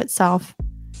in and of itself.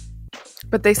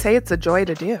 But they say it's a joy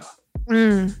to do.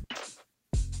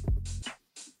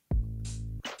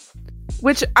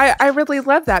 Which I really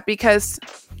love that because...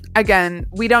 Again,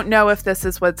 we don't know if this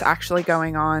is what's actually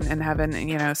going on in heaven.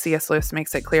 You know, C.S. Lewis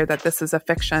makes it clear that this is a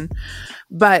fiction.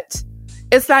 But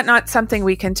is that not something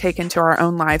we can take into our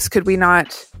own lives? Could we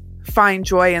not find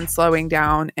joy in slowing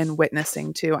down and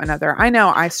witnessing to another? I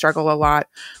know I struggle a lot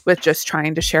with just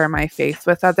trying to share my faith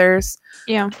with others.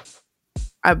 Yeah.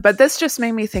 But this just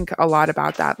made me think a lot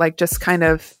about that. Like just kind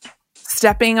of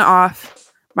stepping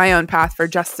off my own path for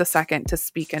just a second to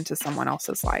speak into someone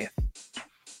else's life.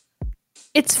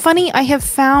 It's funny, I have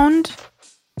found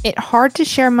it hard to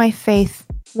share my faith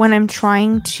when I'm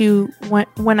trying to,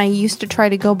 when I used to try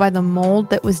to go by the mold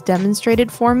that was demonstrated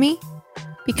for me,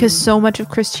 because so much of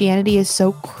Christianity is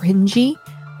so cringy,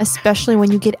 especially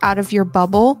when you get out of your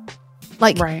bubble.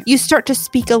 Like, you start to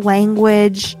speak a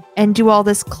language and do all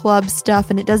this club stuff,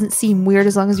 and it doesn't seem weird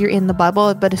as long as you're in the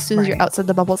bubble, but as soon as you're outside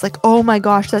the bubble, it's like, oh my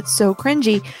gosh, that's so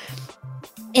cringy.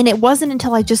 And it wasn't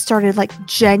until I just started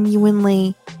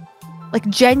genuinely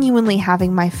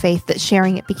having my faith that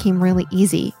sharing it became really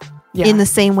easy in the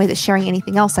same way that sharing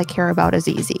anything else I care about is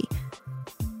easy.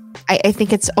 I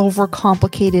think it's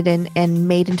overcomplicated and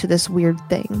made into this weird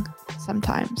thing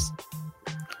sometimes.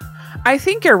 I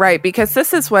think you're right, because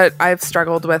this is what I've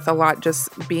struggled with a lot,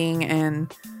 just being in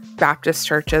Baptist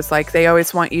churches. Like, they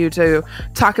always want you to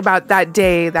talk about that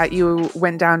day that you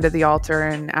went down to the altar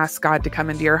and asked God to come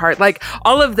into your heart. Like,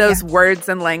 all of those words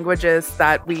and languages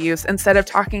that we use, instead of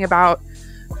talking about,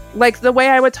 like, the way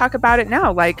I would talk about it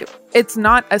now. Like, it's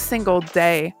not a single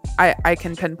day I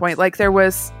can pinpoint. Like, there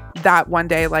was that one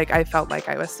day, like, I felt like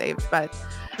I was saved. But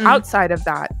outside of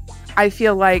that, I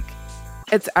feel like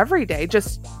it's every day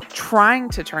just trying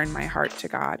to turn my heart to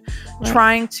God,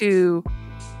 trying to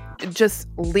just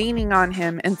leaning on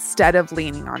him instead of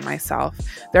leaning on myself.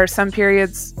 There are some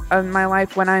periods of my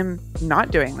life when I'm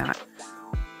not doing that,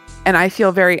 and I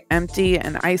feel very empty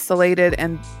and isolated.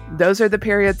 And those are the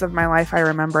periods of my life I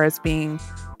remember as being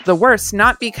the worst,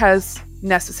 not because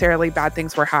necessarily bad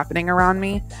things were happening around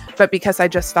me, but because I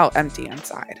just felt empty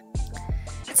inside.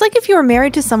 It's like if you were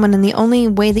married to someone and the only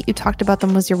way that you talked about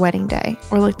them was your wedding day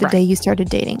or like the day you started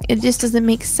dating. It just doesn't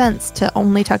make sense to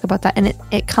only talk about that, and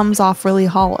it comes off really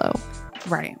hollow.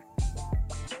 Right.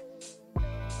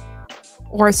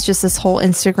 Or it's just this whole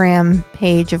Instagram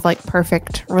page of like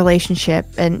perfect relationship,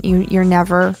 and you're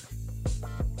never...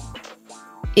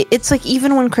 It's like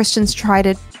even when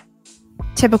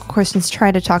typical Christians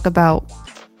try to talk about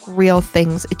real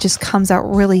things, it just comes out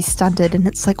really stunted, and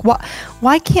it's like,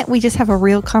 why can't we just have a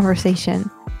real conversation?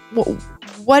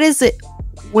 What is it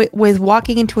with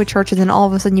walking into a church and then all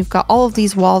of a sudden you've got all of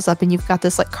these walls up and you've got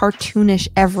this like cartoonish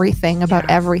everything about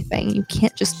everything? You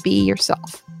can't just be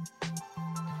yourself.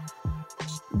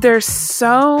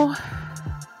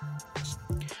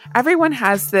 Everyone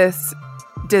has this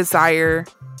desire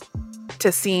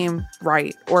to seem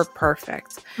right or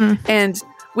perfect, and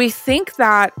we think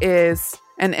that is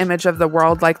an image of the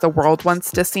world, like the world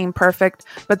wants to seem perfect,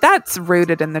 but that's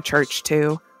rooted in the church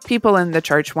too. People in the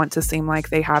church want to seem like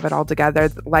they have it all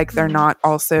together, like they're not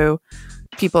also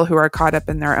people who are caught up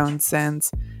in their own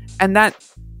sins. And that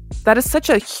is such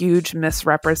a huge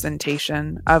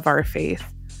misrepresentation of our faith.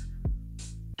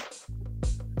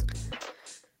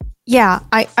 Yeah,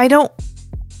 I don't...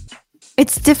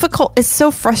 It's difficult. It's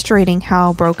so frustrating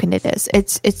how broken it is.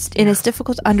 It's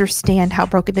difficult to understand how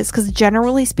broken it is, because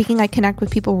generally speaking, I connect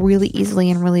with people really easily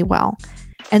and really well.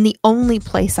 And the only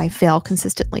place I fail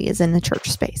consistently is in the church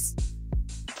space.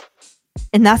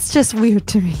 And that's just weird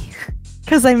to me,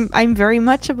 because I'm very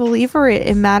much a believer.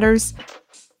 It matters.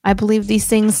 I believe these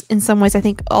things in some ways, I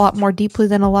think, a lot more deeply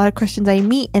than a lot of Christians I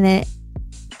meet in it.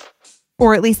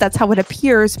 Or at least that's how it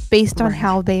appears based on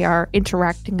how they are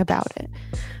interacting about it.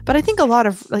 But I think a lot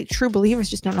of like true believers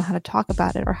just don't know how to talk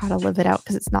about it or how to live it out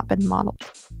because it's not been modeled.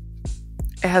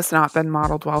 It has not been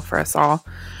modeled well for us all,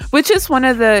 which is one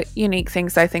of the unique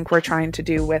things I think we're trying to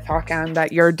do with Hawkeye,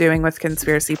 that you're doing with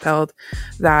Conspiracy Pilled,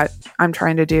 that I'm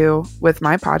trying to do with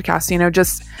my podcast. You know,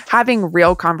 just having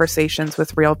real conversations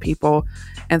with real people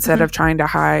instead of trying to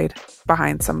hide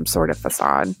behind some sort of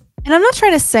facade. And I'm not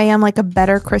trying to say I'm like a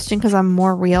better Christian because I'm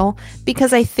more real,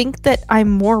 because I think that I'm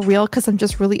more real because I'm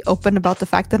just really open about the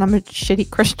fact that I'm a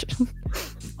shitty Christian.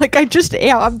 Like, I just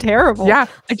am. I'm terrible. Yeah.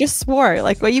 I just swore.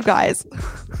 Like, what you guys?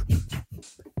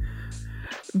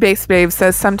 Base Babe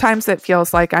says, sometimes it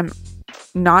feels like I'm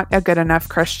not a good enough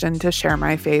Christian to share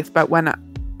my faith, but when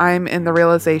I'm in the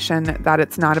realization that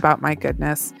it's not about my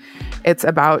goodness, it's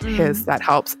about his that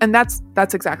helps. And that's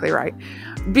exactly right.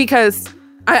 Because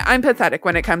I'm pathetic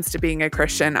when it comes to being a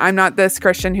Christian. I'm not this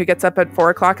Christian who gets up at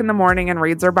 4:00 in the morning and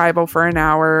reads her Bible for an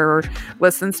hour or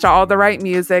listens to all the right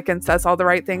music and says all the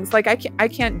right things. Like, I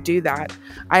can't do that.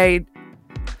 I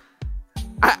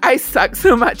suck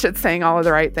so much at saying all of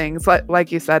the right things.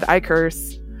 Like you said, I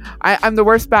curse. I'm the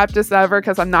worst Baptist ever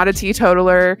because I'm not a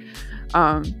teetotaler.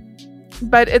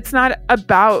 But it's not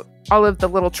about all of the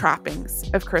little trappings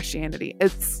of Christianity.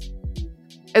 It's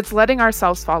letting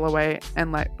ourselves fall away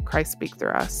and let Christ speak through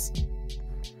us.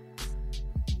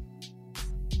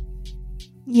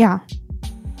 Yeah.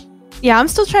 Yeah, I'm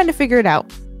still trying to figure it out.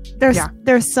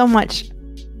 There's so much.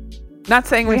 Not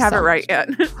saying we have it right yet.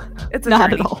 It's a not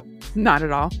journey. at all. Not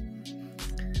at all.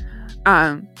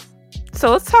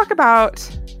 So let's talk about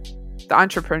the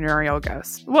entrepreneurial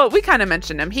ghost. Well, we kind of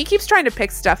mentioned him. He keeps trying to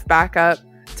pick stuff back up,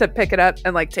 to pick it up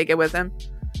and like take it with him.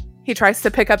 He tries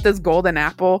to pick up this golden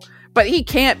apple, but he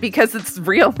can't because it's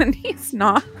real and he's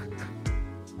not.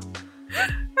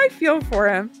 I feel for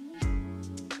him.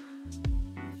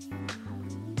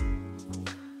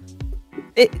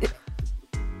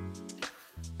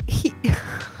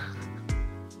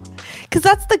 Because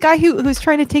that's the guy who's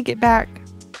trying to take it back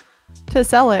to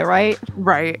sell it, right?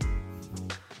 Right.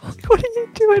 What are you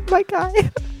doing, my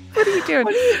guy? What are you doing?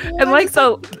 And like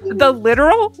the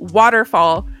literal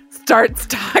waterfall starts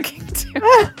talking to him.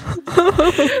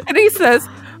 And he says,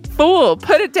 "Fool,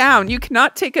 put it down. You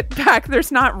cannot take it back.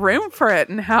 There's not room for it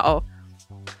in hell."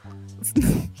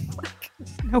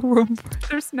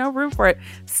 There's no room for it.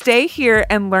 Stay here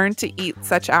and learn to eat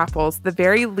such apples. The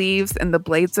very leaves and the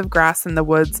blades of grass in the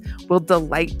woods will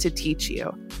delight to teach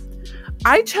you.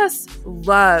 I just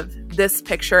love this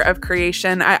picture of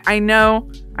creation. I know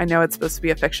it's supposed to be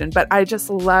a fiction, but I just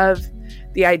love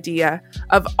the idea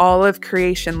of all of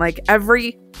creation, like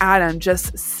every atom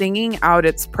just singing out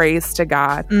its praise to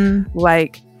God.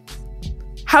 Like,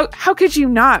 how could you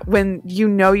not, when you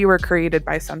know you were created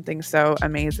by something so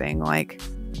amazing? Like,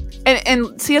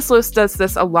 and C.S. Lewis does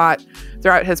this a lot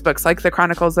throughout his books, like the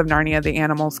Chronicles of Narnia, the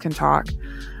animals can talk.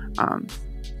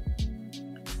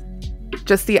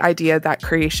 Just the idea that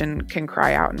creation can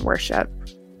cry out in worship,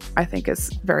 I think, is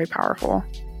very powerful.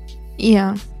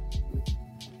 Yeah.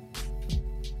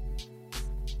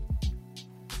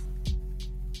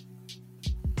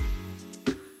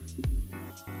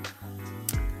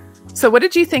 So what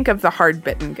did you think of the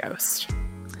hard-bitten ghost?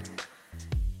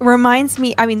 Reminds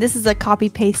me, I mean, this is a copy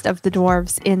paste of the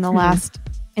dwarves in the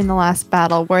last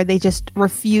battle, where they just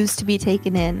refuse to be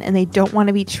taken in, and they don't want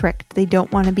to be tricked. They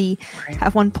don't want to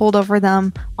have one pulled over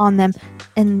them, on them,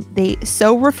 and they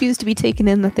so refuse to be taken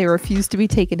in that they refuse to be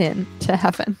taken in to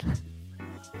heaven.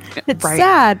 It's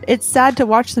sad. It's sad to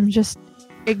watch them just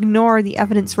ignore the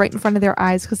evidence right in front of their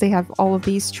eyes because they have all of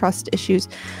these trust issues.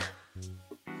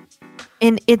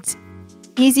 And it's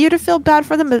easier to feel bad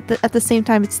for them, but at the same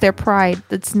time, it's their pride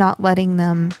that's not letting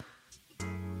them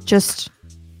just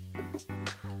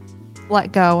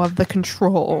let go of the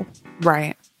control.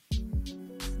 Right.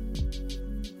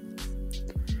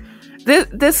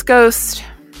 This ghost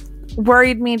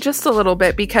worried me just a little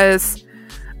bit because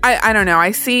I don't know.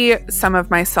 I see some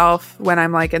of myself when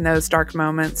I'm like in those dark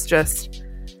moments, just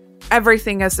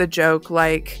everything is a joke.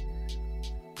 Like,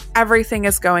 everything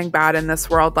is going bad in this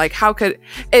world. Like,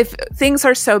 if things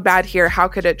are so bad here, how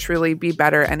could it truly be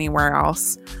better anywhere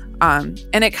else? And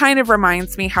it kind of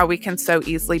reminds me how we can so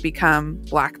easily become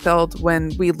black-pilled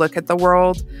when we look at the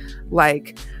world.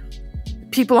 Like,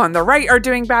 people on the right are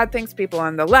doing bad things, people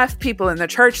on the left, people in the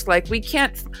church. Like, we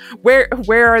can't, where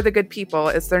are the good people?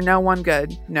 Is there no one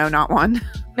good? No, not one.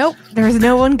 Nope, there's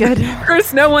no one good.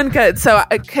 There's no one good. So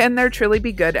can there truly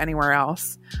be good anywhere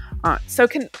else?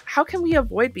 How can we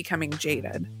avoid becoming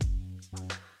jaded?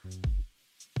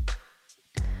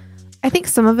 I think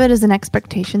some of it is an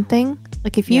expectation thing.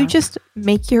 Like, if you just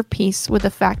make your peace with the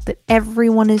fact that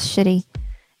everyone is shitty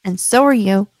and so are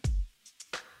you,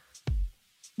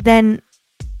 then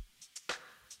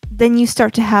you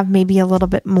start to have maybe a little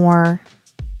bit more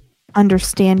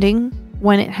understanding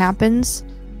when it happens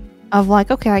of like,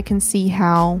 okay, I can see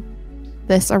how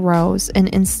this arose, and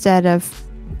instead of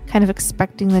kind of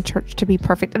expecting the church to be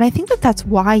perfect. And I think that's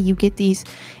why you get these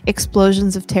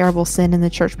explosions of terrible sin in the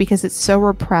church, because it's so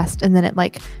repressed, and then it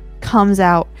like comes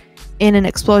out in an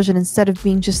explosion instead of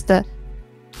being just the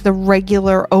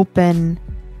regular, open,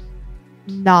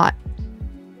 not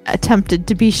attempted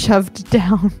to be shoved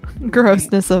down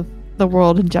grossness of the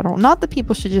world in general. Not that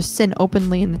people should just sin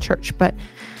openly in the church, but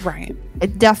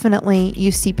it definitely,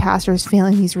 you see pastors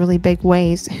failing these really big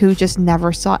ways who just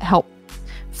never sought help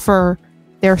for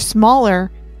their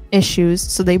smaller issues,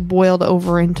 so they boiled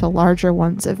over into larger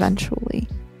ones eventually.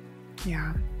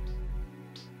 Yeah.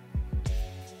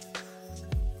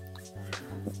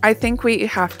 I think we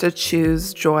have to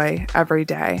choose joy every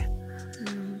day.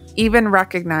 Even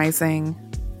recognizing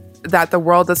that the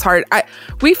world is hard.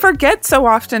 We forget so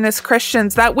often as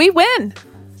Christians that we win.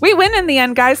 We win in the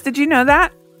end, guys. Did you know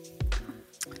that?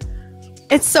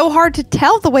 It's so hard to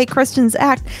tell the way Christians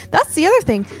act. That's the other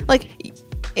thing. Like,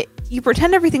 you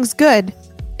pretend everything's good,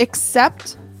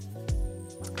 except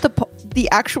the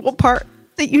actual part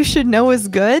that you should know is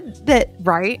good. That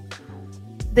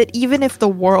even if the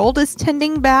world is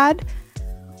tending bad,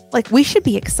 like, we should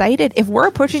be excited. If we're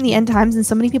approaching the end times and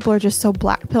so many people are just so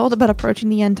black-pilled about approaching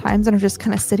the end times and are just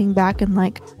kind of sitting back and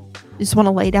like just want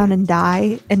to lay down and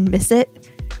die and miss it.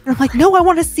 And I'm like, no, I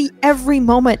want to see every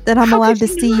moment that I'm allowed to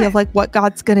see of like what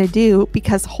God's going to do,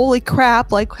 because holy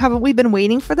crap, like, haven't we been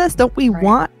waiting for this? Don't we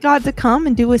want God to come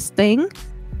and do his thing?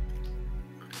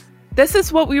 This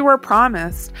is what we were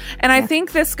promised. And I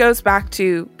think this goes back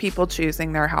to people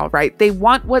choosing their hell, right? They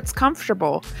want what's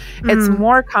comfortable. It's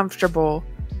more comfortable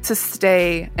to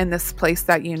stay in this place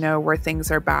that you know where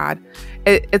things are bad.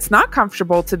 It's not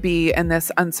comfortable to be in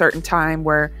this uncertain time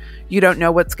where you don't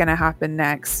know what's going to happen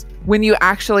next, when you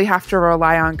actually have to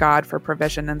rely on God for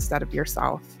provision instead of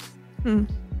yourself.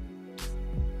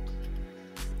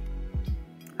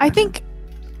 I think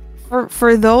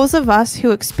for those of us who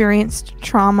experienced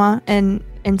trauma and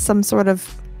some sort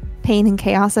of pain and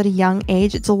chaos at a young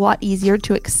age, it's a lot easier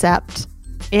to accept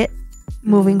it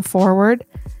moving forward.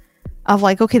 Of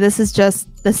like, okay, this is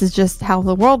just how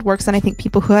the world works. And I think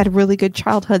people who had really good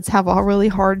childhoods have a really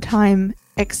hard time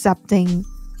accepting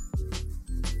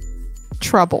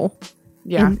trouble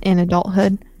in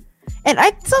adulthood. And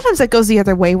sometimes that goes the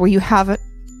other way, where you have a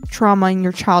trauma in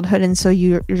your childhood, and so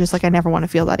you're just like, I never want to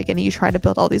feel that again, and you try to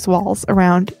build all these walls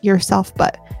around yourself.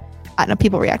 But I don't know,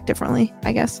 people react differently,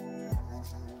 I guess.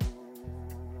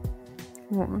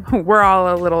 We're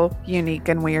all a little unique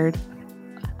and weird.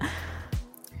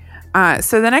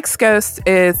 So the next ghost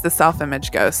is the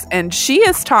self-image ghost, and she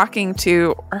is talking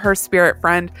to her spirit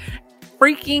friend,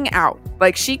 freaking out.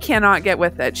 Like, she cannot get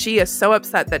with it. She is so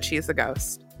upset that she's a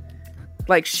ghost.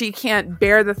 Like, she can't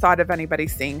bear the thought of anybody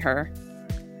seeing her.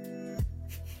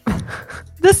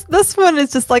 This one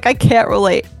is just like, I can't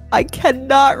relate. I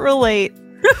cannot relate.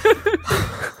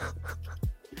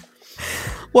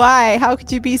 Why? How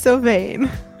could you be so vain?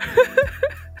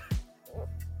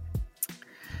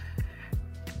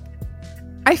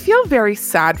 I feel very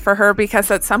sad for her,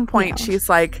 because at some point she's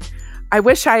like, I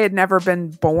wish I had never been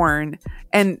born.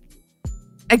 And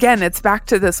again, it's back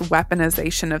to this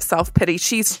weaponization of self-pity.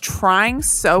 She's trying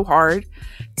so hard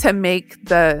to make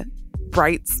the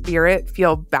bright spirit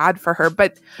feel bad for her.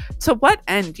 But to what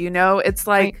end? It's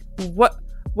like, what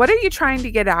are you trying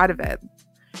to get out of it?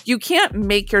 You can't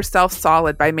make yourself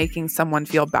solid by making someone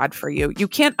feel bad for you. You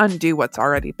can't undo what's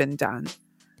already been done.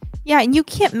 Yeah, and you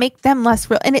can't make them less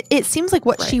real. And it seems like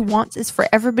what she wants is for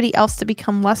everybody else to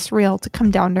become less real, to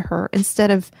come down to her, instead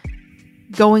of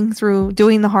going through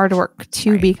doing the hard work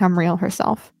to become real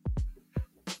herself.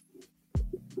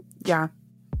 Yeah.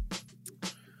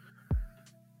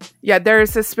 Yeah,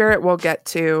 there's a spirit we'll get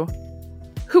to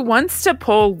who wants to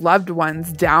pull loved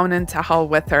ones down into hell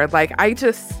with her. Like, I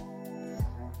can't.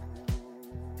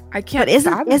 But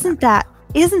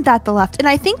isn't that the left? And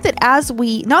I think that as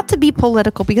we, not to be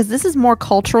political, because this is more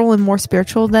cultural and more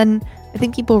spiritual than I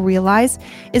think people realize,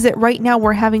 is that right now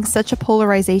we're having such a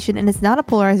polarization, and it's not a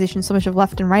polarization so much of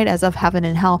left and right as of heaven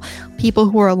and hell. People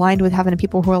who are aligned with heaven and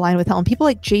people who are aligned with hell. And people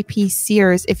like J.P.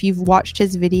 Sears, if you've watched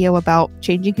his video about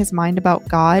changing his mind about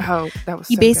God,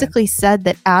 he basically said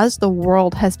that as the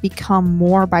world has become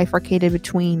more bifurcated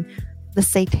between the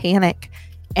satanic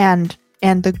and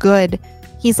the good,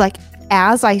 he's like,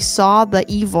 as I saw the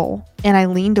evil and I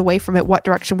leaned away from it, what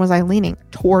direction was I leaning?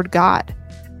 Toward God.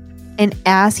 And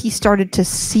as he started to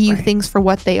see things for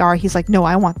what they are, he's like, no,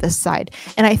 I want this side.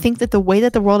 And I think that the way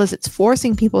that the world is, it's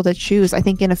forcing people to choose. I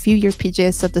think in a few years, PJ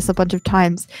has said this a bunch of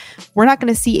times, we're not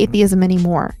going to see atheism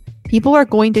anymore. People are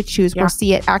going to choose. Yeah. We'll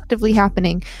see it actively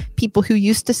happening. People who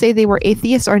used to say they were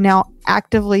atheists are now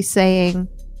actively saying,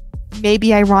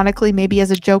 maybe ironically, maybe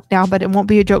as a joke now, but it won't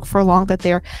be a joke for long, that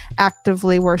they're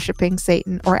actively worshiping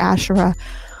Satan or Asherah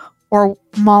or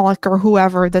Moloch or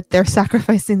whoever that they're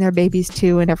sacrificing their babies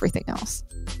to and everything else.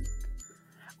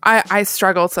 I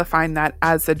struggle to find that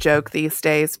as a joke these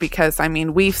days, because I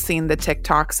mean, we've seen the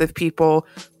TikToks of people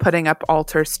putting up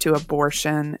altars to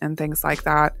abortion and things like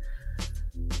that.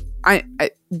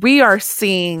 We are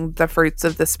seeing the fruits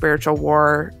of the spiritual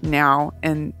war now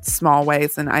in small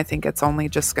ways, and I think it's only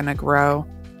just going to grow.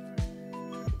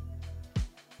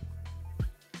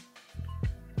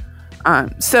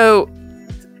 So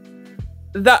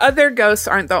the other ghosts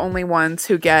aren't the only ones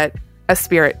who get a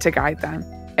spirit to guide them,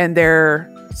 and they're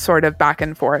sort of back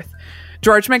and forth.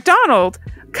 George MacDonald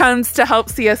comes to help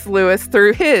C.S. Lewis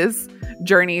through his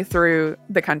journey through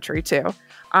the country too.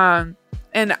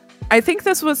 And I think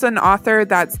this was an author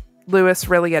that Lewis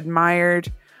really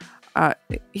admired.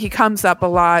 He comes up a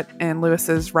lot in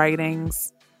Lewis's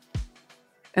writings.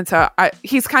 And so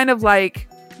he's kind of like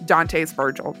Dante's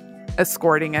Virgil,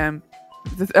 escorting him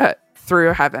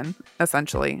through heaven,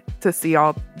 essentially, to see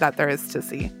all that there is to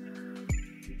see.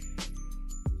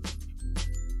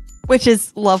 Which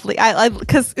is lovely.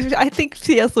 Because I think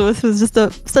C.S. Lewis was just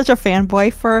such a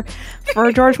fanboy for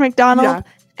George MacDonald. Yeah.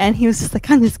 And he was just like,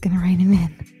 I'm just going to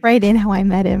write in how I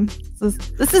met him.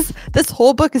 This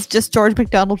whole book is just George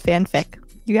MacDonald fanfic,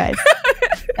 you guys.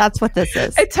 That's what this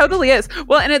is. It totally is.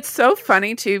 Well, and it's so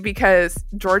funny too, because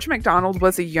George MacDonald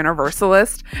was a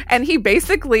Universalist, and he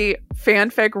basically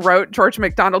fanfic wrote George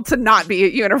MacDonald to not be a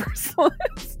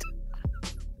Universalist.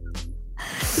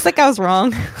 It's like, I was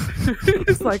wrong.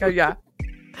 It's like, oh yeah.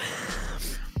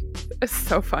 It's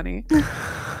so funny.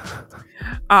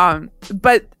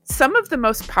 But some of the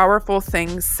most powerful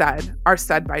things are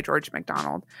said by George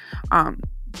MacDonald,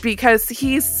 because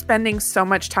he's spending so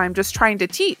much time just trying to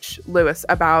teach Lewis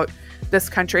about this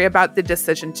country, about the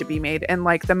decision to be made. And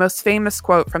like, the most famous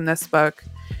quote from this book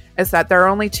is that there are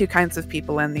only two kinds of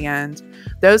people in the end: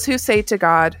 those who say to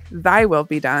God, thy will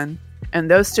be done,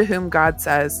 and those to whom God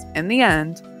says, in the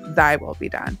end, thy will be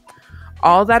done.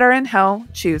 All that are in hell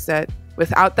choose it.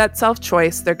 Without that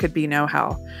self-choice, there could be no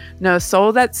hell. No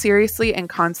soul that seriously and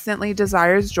constantly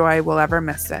desires joy will ever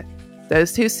miss it.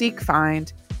 Those who seek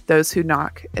find, Those who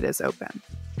knock, it is open.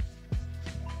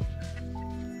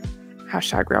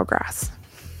 Hashtag real grass.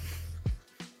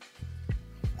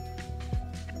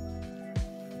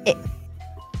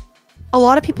 A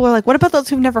lot of people are like, what about those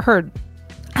who've never heard?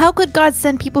 How could God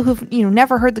send people who've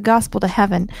never heard the gospel to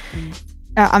heaven?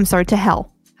 To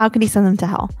hell. How could he send them to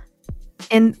hell?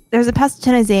 And there's a passage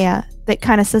in Isaiah that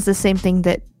kind of says the same thing,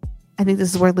 that I think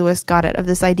this is where Lewis got it, of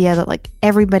this idea that like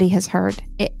everybody has heard.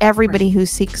 Everybody who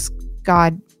seeks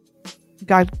God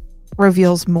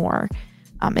reveals more.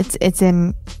 It's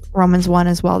in Romans 1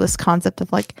 as well, this concept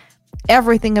of like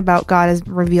everything about God is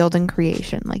revealed in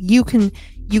creation. Like you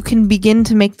can begin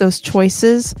to make those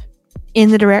choices in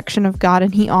the direction of God,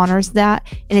 and he honors that.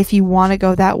 And if you want to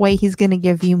go that way, he's going to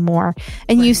give you more.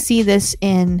 And you see this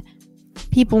in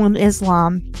people in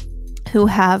Islam who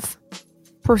have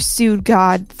pursued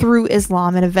God through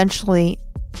Islam, and eventually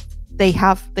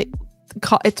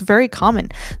it's very common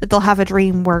that they'll have a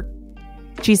dream where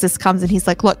Jesus comes and he's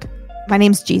like, look, my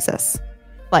name's Jesus.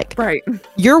 Like, right.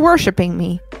 You're worshiping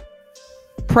me.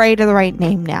 Pray to the right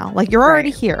name now. Like, you're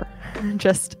already here.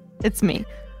 Just, it's me.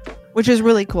 Which is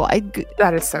really cool.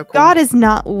 That is so cool. God is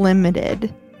not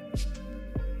limited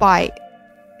by...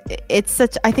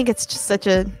 I think it's just such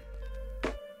a...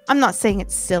 I'm not saying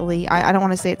it's silly. I don't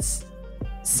want to say it's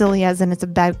silly as in it's a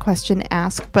bad question to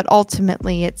ask, but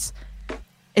ultimately it's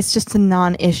just a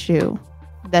non-issue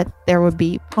that there would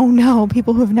be, oh no,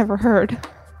 people who have never heard.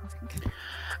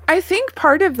 I think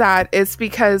part of that is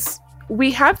because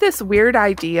we have this weird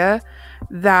idea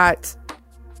that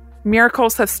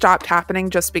miracles have stopped happening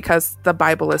just because the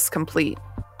Bible is complete.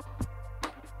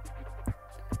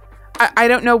 I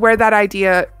don't know where that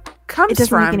idea comes from. It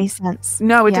doesn't make any sense.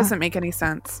 No, it doesn't make any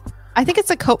sense. I think it's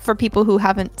a cope for people who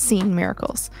haven't seen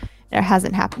miracles. It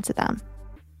hasn't happened to them.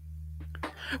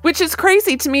 Which is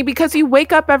crazy to me because you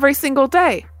wake up every single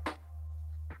day.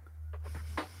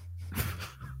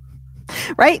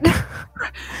 Right?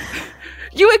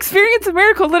 You experience a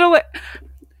miracle literally.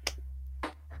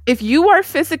 If you are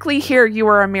physically here, you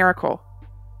are a miracle.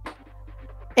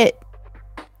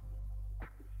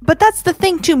 But that's the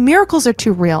thing too. Miracles are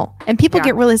too real. And people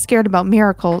get really scared about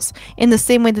miracles in the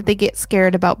same way that they get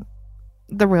scared about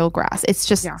the real grass. It's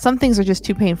just, some things are just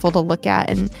too painful to look at.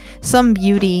 And some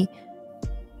beauty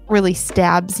really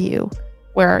stabs you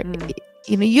where,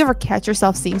 you ever catch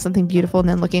yourself seeing something beautiful and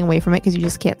then looking away from it because you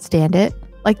just can't stand it?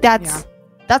 Like that's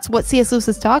what C.S. Lewis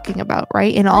is talking about,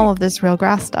 right? In all of this real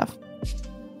grass stuff.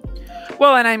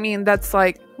 Well, and I mean, that's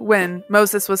like when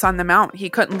Moses was on the mount, he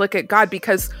couldn't look at God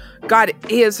because God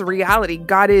is reality.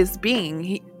 God is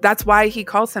being. That's why he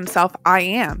calls himself I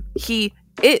am. He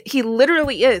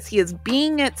literally is. He is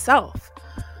being itself.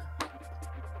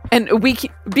 And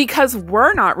because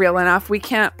we're not real enough, we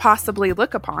can't possibly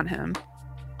look upon him.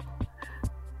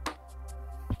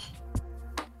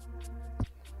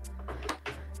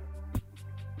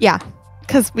 Yeah,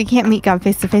 because we can't meet God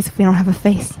face to face if we don't have a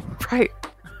face. Right.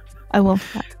 I will.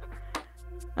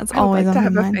 That's always on my mind. I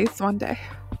would like to have a face one day.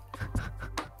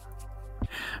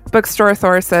 Bookstore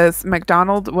Thor says,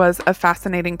 MacDonald was a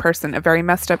fascinating person, a very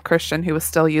messed up Christian who was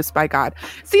still used by God.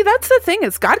 See, that's the thing,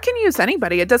 is God can use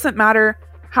anybody. It doesn't matter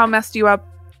how messed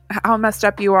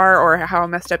up you are or how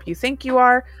messed up you think you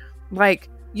are. Like,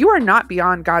 you are not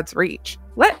beyond God's reach.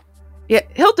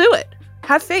 He'll do it.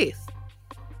 Have faith.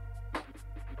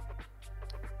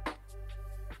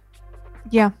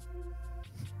 Yeah.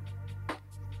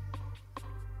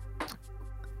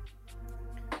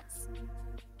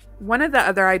 One of the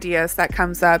other ideas that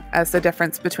comes up as the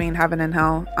difference between heaven and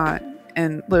hell,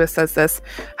 and Lewis says this,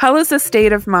 hell is a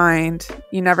state of mind.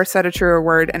 You never said a truer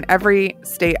word. And every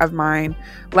state of mind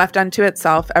left unto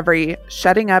itself, every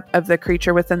shutting up of the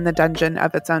creature within the dungeon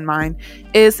of its own mind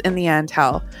is in the end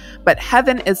hell. But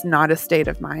heaven is not a state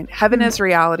of mind. Heaven is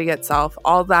reality itself.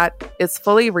 All that is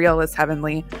fully real is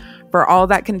heavenly. For all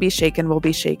that can be shaken will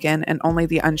be shaken, and only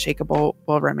the unshakable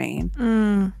will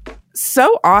remain.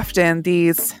 So often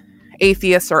these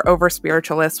atheists or over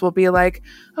spiritualists will be like,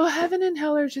 oh, heaven and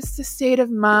hell are just a state of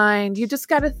mind. You just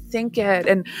got to think it.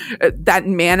 And that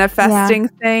manifesting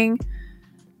thing.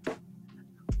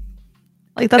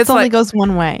 Like that only goes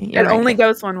one way. It only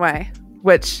goes one way,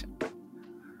 which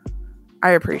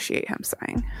I appreciate him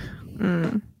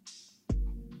saying.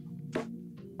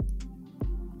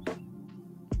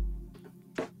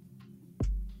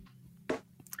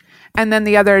 And then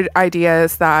the other idea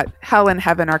is that hell and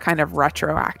heaven are kind of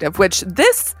retroactive, which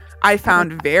this I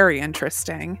found very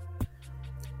interesting.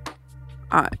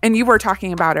 And you were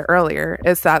talking about it earlier,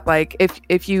 is that like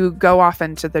if you go off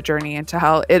into the journey into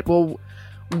hell, it will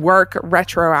work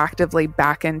retroactively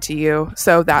back into you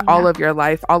so that all of your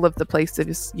life, all of the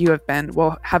places you have been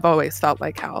will have always felt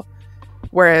like hell.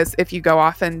 Whereas if you go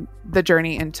off in the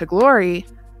journey into glory,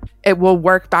 it will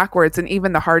work backwards, and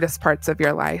even the hardest parts of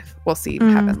your life will seem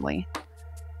heavenly.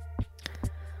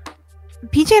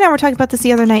 PJ and I were talking about this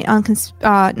the other night on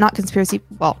not conspiracy,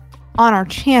 well, on our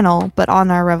channel, but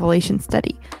on our Revelation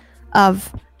study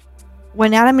of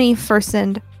when Adam and Eve first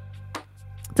sinned,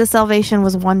 the salvation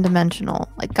was one-dimensional.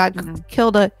 Like God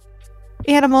killed a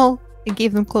animal and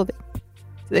gave them clothing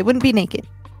so they wouldn't be naked.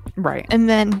 Right. And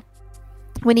then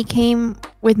when he came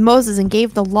with Moses and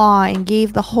gave the law and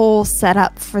gave the whole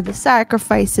setup for the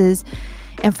sacrifices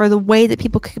and for the way that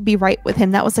people could be right with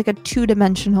him, that was like a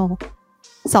two-dimensional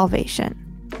salvation.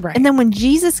 Right. And then when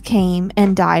Jesus came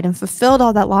and died and fulfilled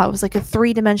all that law, it was like a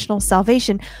three-dimensional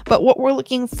salvation. But what we're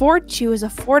looking forward to is a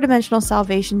four-dimensional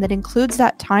salvation that includes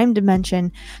that time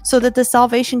dimension so that the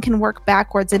salvation can work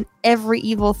backwards and every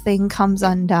evil thing comes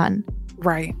undone.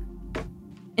 Right.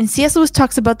 And C.S. Lewis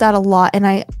talks about that a lot, and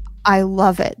I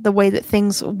love it, the way that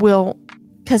things will,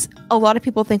 because a lot of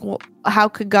people think, well, how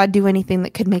could God do anything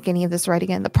that could make any of this right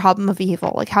again? The problem of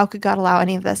evil. Like, how could God allow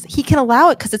any of this? He can allow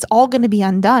it because it's all going to be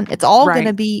undone. It's all going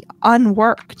to be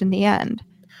unworked in the end.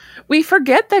 We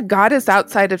forget that God is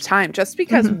outside of time. Just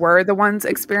because we're the ones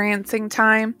experiencing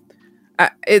time,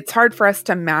 it's hard for us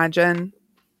to imagine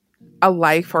a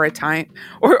life or a time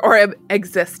or an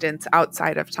existence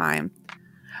outside of time.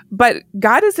 But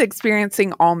God is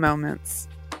experiencing all moments.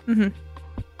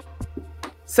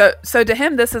 So to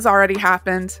him, this has already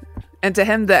happened, and to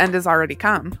him, the end has already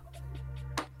come,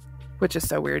 which is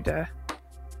so weird to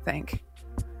think.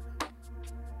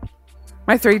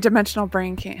 My three-dimensional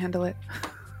brain can't handle it.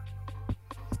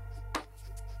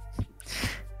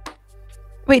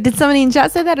 Wait, did somebody in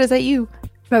chat say that, or is that you?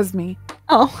 That was me.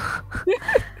 Oh.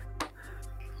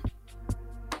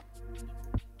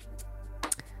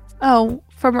 Oh,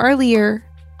 from earlier,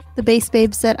 the base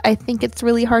babe said, I think it's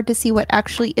really hard to see what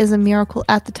actually is a miracle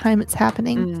at the time it's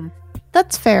happening.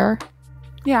 That's fair.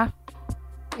 Yeah.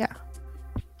 Yeah.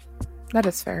 That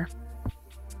is fair.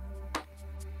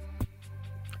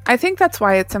 I think that's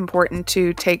why it's important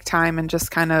to take time and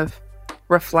just kind of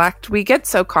reflect. We get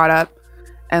so caught up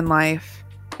in life.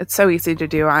 It's so easy to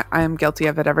do. I am guilty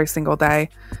of it every single day.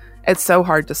 It's so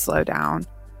hard to slow down.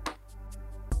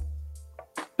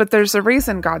 But there's a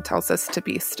reason God tells us to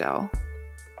be still.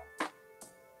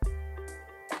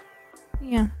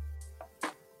 Yeah.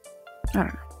 I don't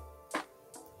know.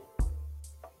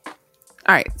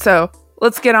 All right, so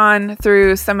let's get on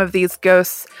through some of these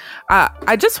ghosts.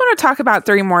 I just want to talk about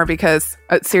 3 more because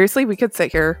seriously, we could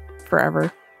sit here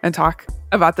forever and talk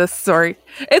about this story.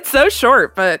 It's so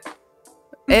short, but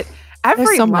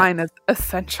every line is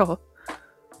essential.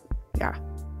 Yeah,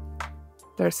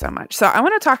 there's so much. So I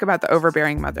want to talk about the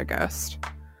overbearing mother ghost.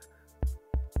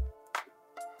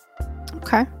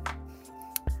 Okay.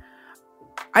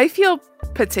 I feel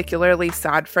particularly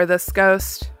sad for this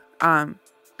ghost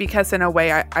because in a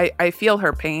way I feel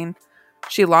her pain.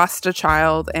 She lost a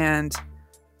child and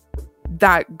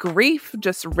that grief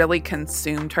just really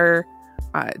consumed her.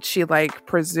 She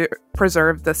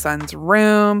preserved the son's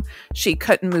room. She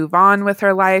couldn't move on with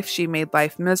her life. She made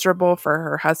life miserable for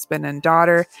her husband and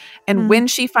daughter. And when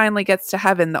she finally gets to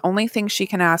heaven, the only thing she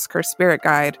can ask her spirit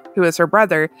guide, who is her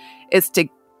brother, is to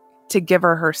give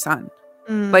her son.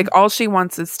 Like all she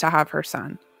wants is to have her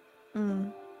son.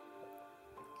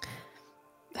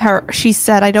 She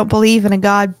said, I don't believe in a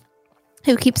God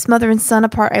who keeps mother and son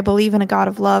apart. I believe in a God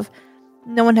of love.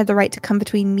 No one had the right to come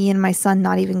between me and my son,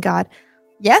 not even God.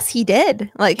 Yes, he did.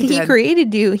 Like he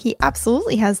created you. He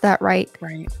absolutely has that right.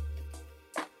 Right.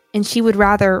 And she would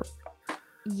rather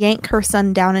yank her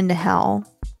son down into hell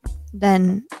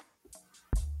than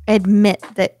admit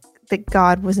that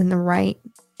God was in the right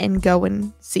and go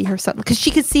and see her son, because she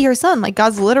could see her son. Like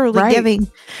God's literally giving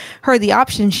her the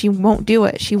option. She won't do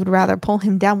it. She would rather pull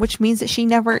him down, which means that she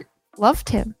never loved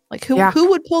him. Like who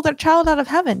would pull their child out of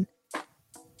heaven?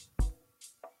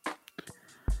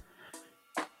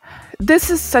 This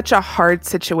is such a hard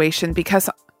situation because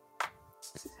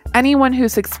anyone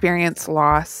who's experienced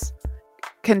loss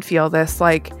can feel this.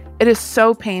 Like it is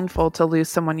so painful to lose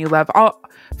someone you love.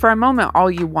 For a moment,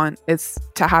 all you want is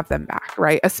to have them back,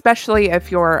 right? Especially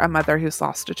if you're a mother who's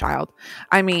lost a child.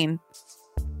 I mean,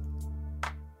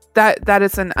 that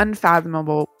is an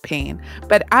unfathomable pain.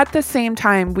 But at the same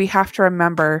time, we have to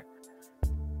remember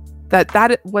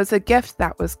that was a gift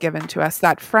that was given to us.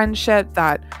 That friendship,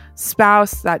 that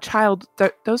spouse, that child,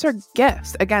 those are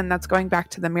gifts. Again, that's going back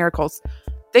to the miracles.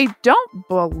 They don't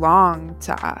belong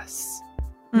to us.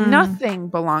 Nothing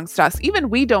belongs to us. Even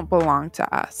we don't belong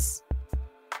to us.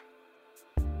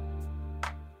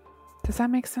 Does that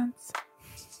make sense?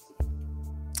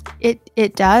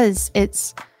 It does.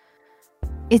 It's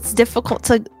difficult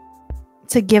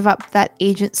to give up that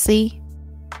agency.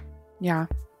 Yeah.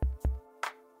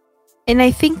 And I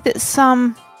think that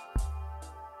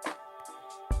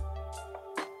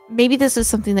maybe this is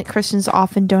something that Christians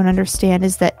often don't understand,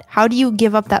 is that how do you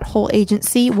give up that whole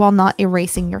agency while not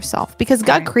erasing yourself? Because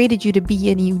God created you to be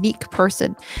a unique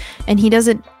person, and he does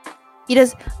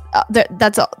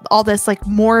that's all this like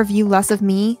more of you, less of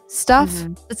me stuff.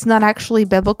 It's not actually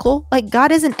biblical. Like,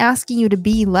 God isn't asking you to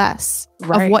be less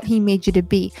of what he made you to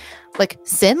be. Like,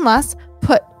 sin less,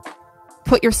 put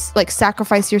your, like,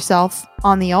 sacrifice yourself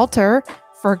on the altar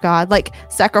for God. Like,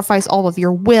 sacrifice all of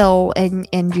your will and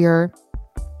your,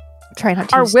 try not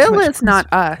to. Our will is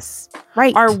not us.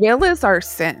 Right. Our will is our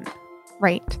sin.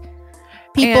 Right.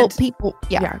 People.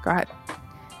 Yeah, go ahead.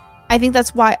 I think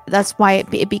that's why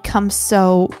it becomes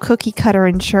so cookie cutter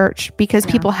in church, because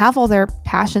people have all their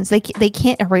passions. They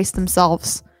can't erase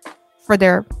themselves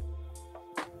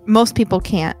most people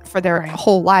can't for their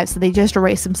whole lives. So they just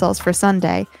erase themselves for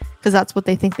Sunday because that's what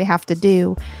they think they have to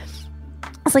do.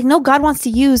 It's like, no, God wants to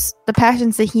use the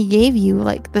passions that he gave you,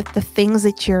 like the things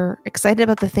that you're excited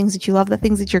about, the things that you love, the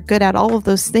things that you're good at, all of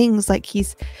those things. Like, he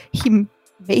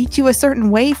made you a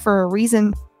certain way for a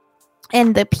reason.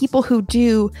 And the people who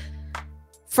do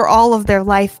for all of their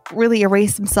life really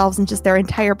erase themselves and just their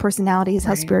entire personality is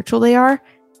how spiritual they are.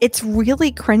 It's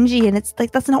really cringy, and it's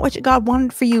like, that's not what God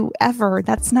wanted for you ever.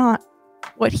 That's not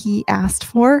what he asked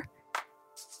for.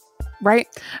 Right?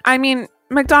 I mean,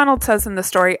 MacDonald says in the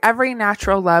story, every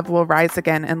natural love will rise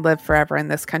again and live forever in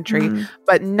this country,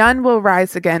 but none will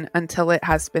rise again until it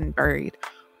has been buried.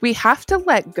 We have to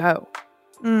let go.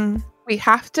 We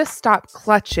have to stop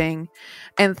clutching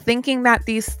and thinking that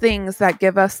these things that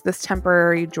give us this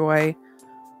temporary joy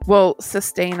will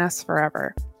sustain us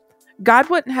forever. God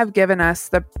wouldn't have given us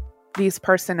these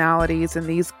personalities and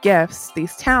these gifts,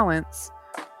 these talents,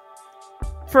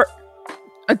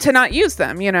 to not use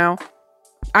them, you know?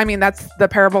 I mean, that's the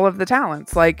parable of the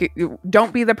talents. Like,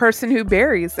 don't be the person who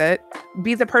buries it.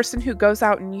 Be the person who goes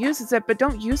out and uses it, but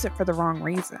don't use it for the wrong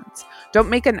reasons. Don't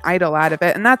make an idol out of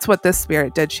it. And that's what this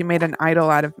spirit did. She made an idol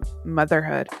out of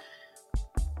motherhood.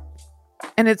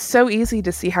 And it's so easy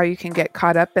to see how you can get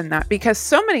caught up in that, because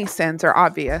so many sins are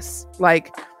obvious.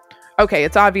 Like, okay,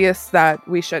 it's obvious that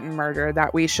we shouldn't murder,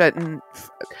 that we shouldn't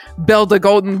build a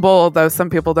golden bull, though some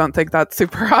people don't think that's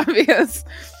super obvious.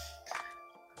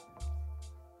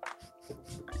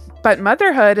 But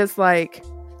motherhood is like,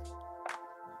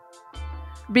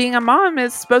 being a mom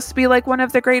is supposed to be like one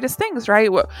of the greatest things, right?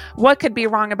 What could be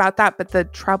wrong about that? But the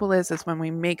trouble is when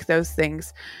we make those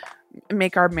things,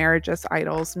 make our marriages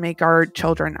idols, make our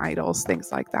children idols,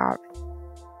 things like that.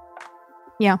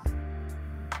 Yeah.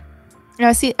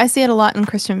 I see it a lot in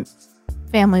Christian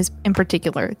families in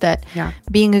particular, that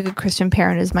being a good Christian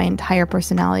parent is my entire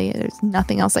personality. There's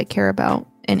nothing else I care about.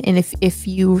 And if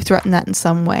you threaten that in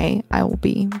some way, I will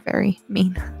be very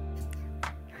mean.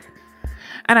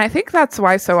 And I think that's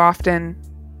why so often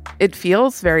it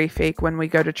feels very fake when we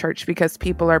go to church, because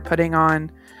people are putting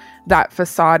on that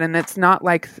facade, and it's not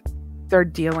like they're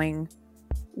dealing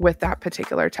with that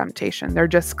particular temptation. They're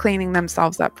just cleaning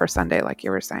themselves up for Sunday, like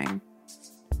you were saying.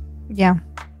 Yeah.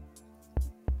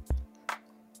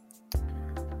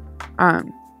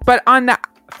 But on the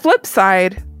flip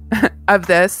side of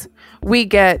this, we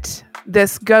get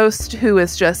this ghost who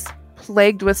is just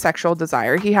plagued with sexual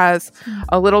desire. He has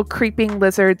a little creeping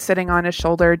lizard sitting on his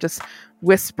shoulder, just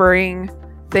whispering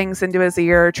things into his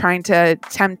ear, trying to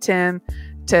tempt him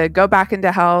to go back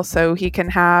into hell so he can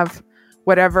have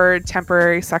whatever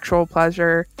temporary sexual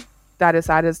pleasure that is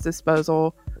at his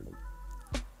disposal.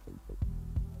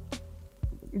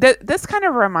 This kind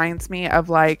of reminds me of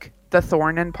like the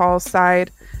thorn in Paul's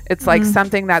side. It's like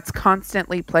something that's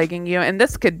constantly plaguing you. And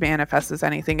this could manifest as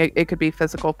anything. It could be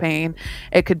physical pain.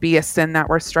 It could be a sin that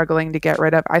we're struggling to get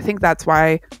rid of. I think that's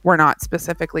why we're not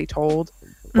specifically told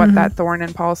what that thorn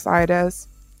in Paul's side is.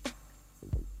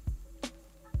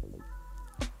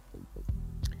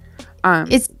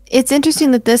 It's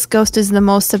interesting that this ghost is the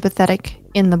most sympathetic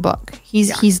in the book.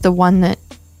 He's the one that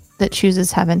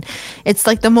chooses heaven. It's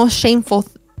like the most shameful.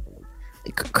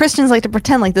 Christians like to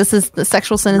pretend like this is the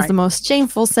sexual sin is the most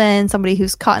shameful sin. Somebody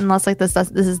who's caught in lust like this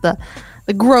is the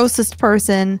grossest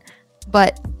person.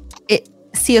 But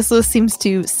C.S. Lewis seems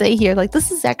to say here, like,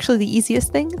 this is actually the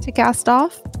easiest thing to cast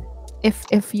off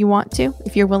if you want to,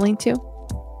 if you're willing to.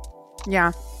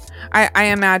 Yeah. I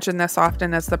imagine this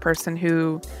often as the person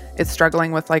who is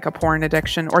struggling with like a porn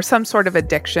addiction or some sort of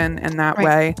addiction in that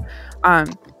way.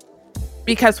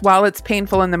 Because while it's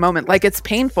painful in the moment, like it's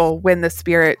painful when the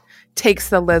spirit takes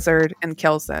the lizard and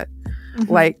kills it.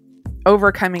 Mm-hmm. Like,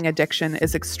 overcoming addiction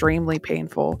is extremely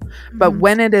painful. But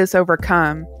when it is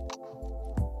overcome,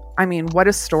 I mean, what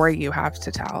a story you have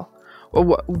to tell.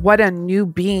 What a new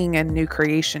being and new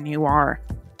creation you are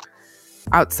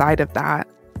outside of that.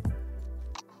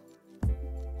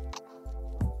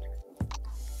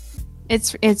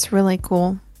 It's really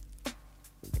cool.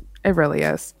 It really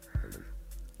is.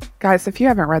 Guys, if you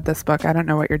haven't read this book, I don't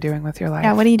know what you're doing with your life.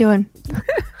 Yeah, what are you doing?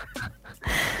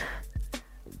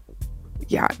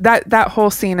 Yeah, that whole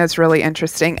scene is really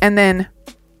interesting. And then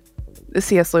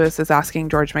C.S. Lewis is asking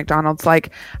George MacDonald's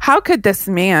like, how could this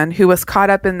man who was caught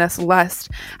up in this lust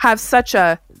have such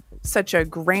a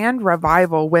grand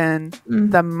revival when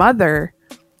the mother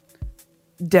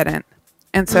didn't?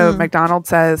 And so MacDonald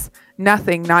says,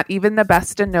 nothing, not even the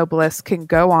best and noblest, can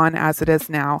go on as it is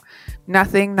now.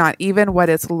 Nothing, not even what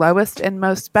is lowest and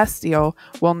most bestial,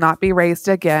 will not be raised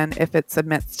again if it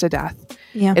submits to death.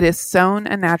 Yeah. It is sown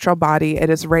a natural body. It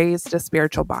is raised a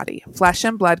spiritual body. Flesh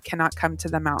and blood cannot come to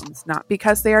the mountains, not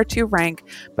because they are too rank,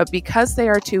 but because they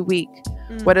are too weak.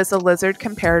 What is a lizard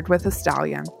compared with a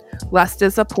stallion? Lust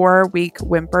is a poor, weak,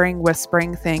 whimpering,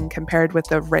 whispering thing compared with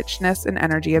the richness and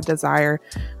energy of desire,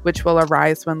 which will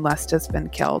arise when lust has been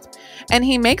killed. And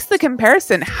he makes the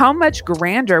comparison. How much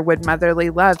grander would motherly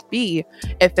love be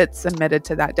if it's submitted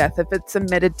to that death, if it's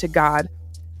submitted to God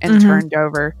and turned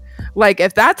over? Like,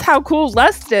 if that's how cool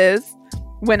lust is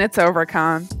when it's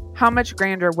overcome, how much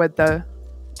grander would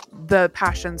the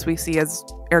passions we see as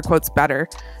air quotes better,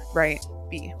 right,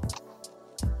 be?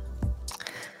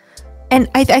 And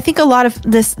I think a lot of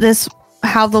this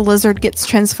how the lizard gets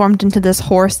transformed into this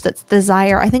horse that's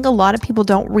desire. I think a lot of people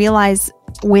don't realize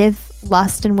with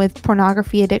lust and with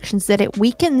pornography addictions that it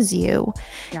weakens you.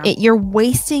 Yeah. You're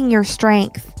wasting your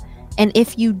strength. And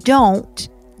if you don't,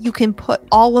 you can put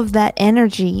all of that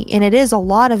energy, and it is a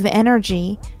lot of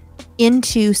energy,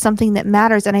 into something that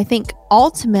matters. And I think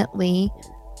ultimately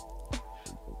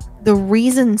the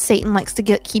reason Satan likes to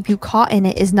keep you caught in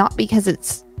it is not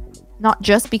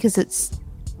just because it's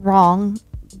wrong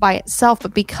by itself,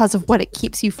 but because of what it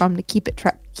keeps you from, to keep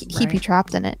you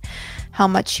trapped in it. How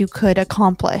much you could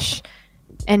accomplish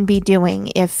and be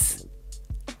doing if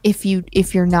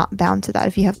you're not bound to that,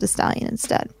 if you have the stallion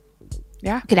instead.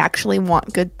 Yeah. You could actually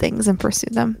want good things and pursue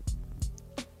them.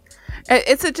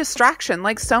 It's a distraction.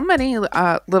 Like so many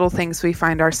little things we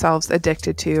find ourselves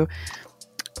addicted to.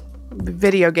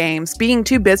 Video games, being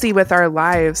too busy with our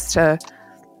lives to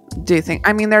do things.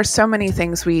 I mean, there's so many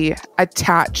things we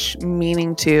attach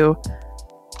meaning to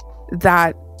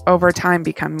that over time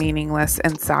become meaningless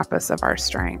and sap us of our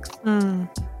strength.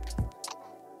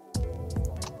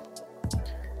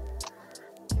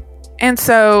 And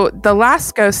so the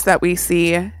last ghost that we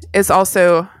see is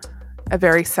also a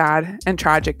very sad and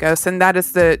tragic ghost, and that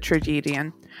is the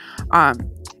tragedian.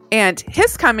 And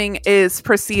his coming is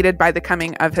preceded by the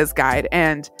coming of his guide.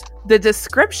 And the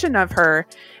description of her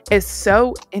is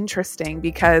so interesting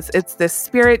because it's this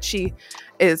spirit. She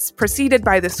is preceded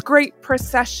by this great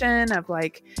procession of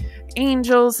like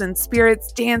angels and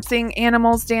spirits dancing,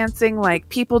 animals dancing, like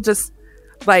people just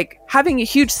like having a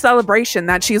huge celebration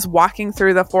that she's walking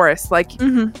through the forest. Like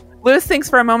Lewis thinks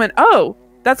for a moment, oh,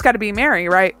 that's got to be Mary,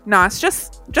 right? No, it's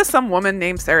just some woman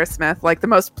named Sarah Smith, like the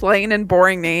most plain and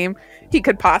boring name he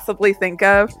could possibly think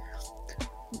of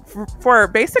for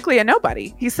basically a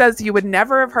nobody. He says you would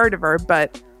never have heard of her,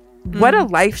 but what a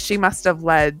life she must have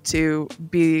led to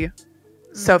be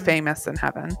so famous in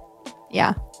heaven.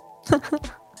 Yeah.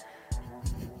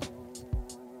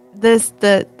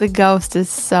 The ghost is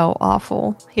so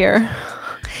awful here.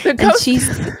 The ghost,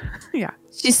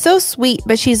 she's so sweet,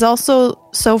 but she's also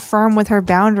so firm with her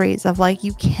boundaries of like,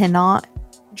 you cannot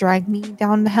drag me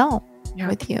down to hell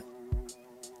with you.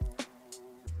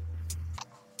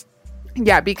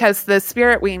 Yeah, because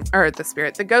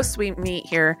the ghost we meet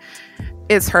here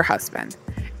is her husband.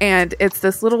 And it's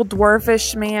this little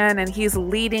dwarfish man, and he's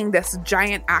leading this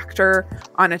giant actor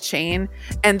on a chain.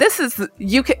 And this is,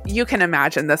 you can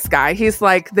imagine this guy. He's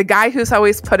like the guy who's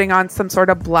always putting on some sort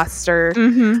of bluster,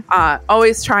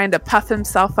 always trying to puff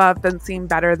himself up and seem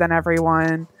better than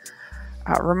everyone.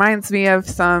 Reminds me of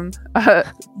some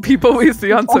people we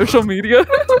see on social media.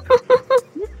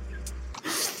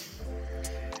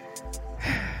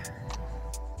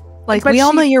 Like, but we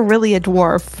all know you're really a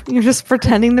dwarf. You're just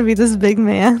pretending to be this big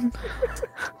man.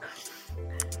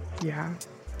 Yeah.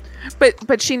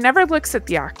 But she never looks at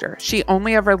the actor. She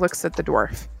only ever looks at the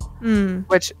dwarf,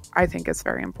 which I think is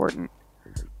very important.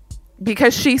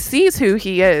 Because she sees who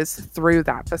he is through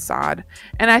that facade.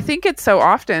 And I think it's so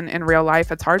often in real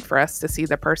life, it's hard for us to see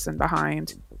the person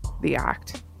behind the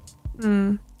act.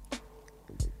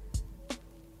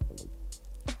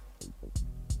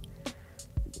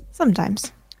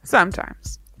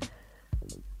 Sometimes.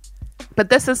 But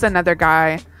this is another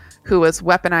guy who was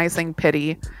weaponizing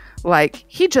pity. Like,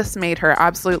 he just made her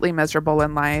absolutely miserable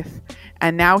in life.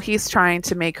 And now he's trying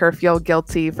to make her feel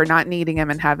guilty for not needing him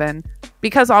in heaven.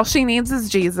 Because all she needs is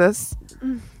Jesus.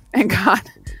 And God.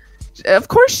 Of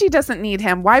course she doesn't need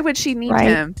him. Why would she need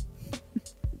him?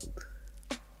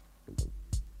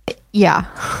 Yeah.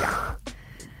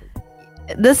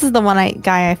 This is the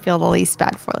guy I feel the least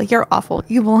bad for. Like, you're awful.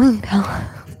 You belong in hell.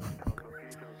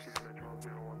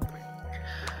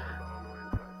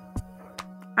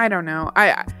 I don't know.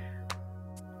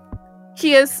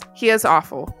 He is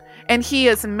awful. And he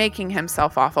is making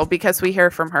himself awful, because we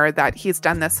hear from her that he's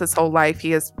done this his whole life.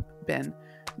 He has been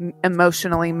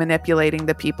emotionally manipulating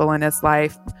the people in his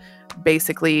life,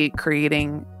 basically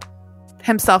creating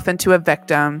himself into a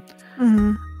victim.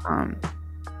 Mm-hmm.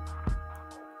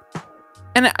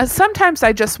 And sometimes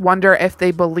I just wonder if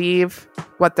they believe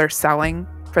what they're selling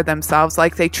for themselves,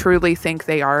 like they truly think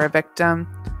they are a victim.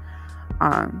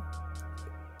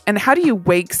 And how do you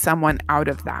wake someone out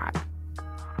of that?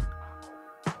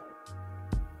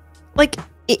 Like,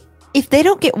 if they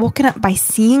don't get woken up by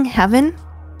seeing heaven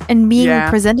and being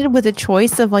presented with a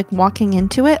choice of like walking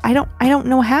into it, I don't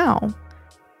know how.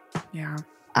 Yeah.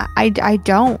 I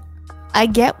don't. I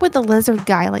get with the lizard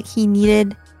guy, like he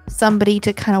needed somebody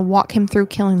to kind of walk him through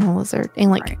killing the lizard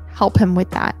and like help him with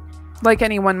that. Like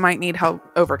anyone might need help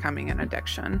overcoming an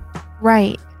addiction.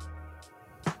 Right.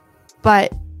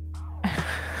 But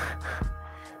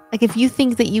like, if you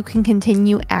think that you can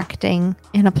continue acting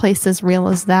in a place as real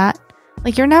as that,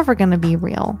 like, you're never going to be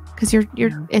real, because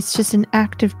it's just an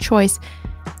active choice.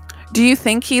 Do you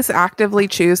think he's actively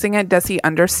choosing it? Does he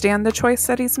understand the choice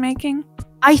that he's making?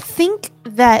 I think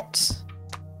that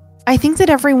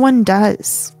everyone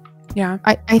does. Yeah.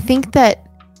 I think that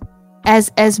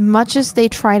as much as they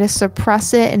try to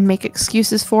suppress it and make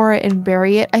excuses for it and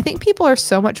bury it, I think people are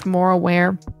so much more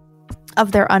aware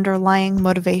of their underlying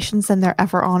motivations than they're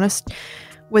ever honest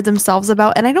with themselves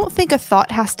about. And I don't think a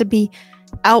thought has to be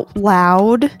out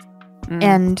loud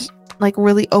and like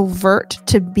really overt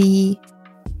to be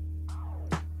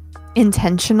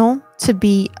intentional, to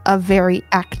be a very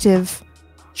active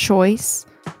choice.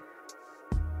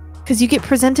 Because you get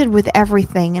presented with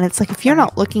everything, and it's like, if you're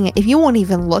not if you won't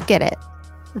even look at it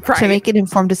to make an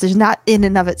informed decision, that in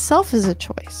and of itself is a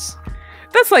choice.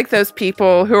 That's like those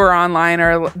people who are online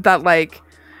or that like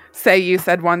say you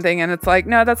said one thing and it's like,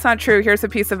 no, that's not true. Here's a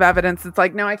piece of evidence. It's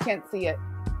like, no, I can't see it.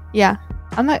 Yeah.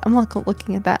 I'm not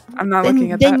looking at that. I'm not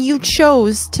looking at that. Then you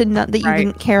chose to not, that you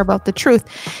didn't care about the truth.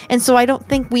 And so I don't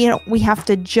think we have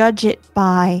to judge it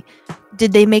by,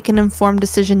 did they make an informed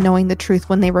decision knowing the truth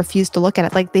when they refused to look at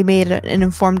it? Like, they made an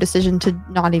informed decision to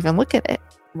not even look at it.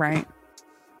 Right.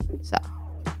 So.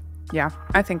 Yeah,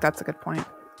 I think that's a good point.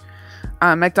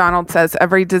 McDonald says,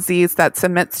 every disease that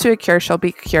submits to a cure shall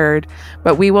be cured,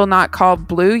 but we will not call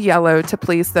blue yellow to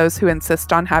please those who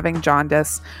insist on having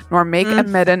jaundice, nor make a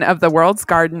midden of the world's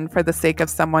garden for the sake of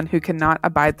someone who cannot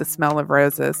abide the smell of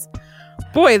roses.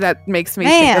 Boy, that makes me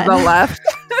think of the left.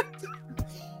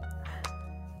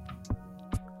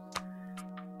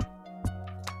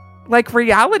 Like,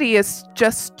 reality is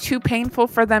just too painful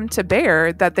for them to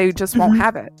bear that they just won't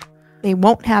have it. They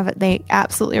won't have it. They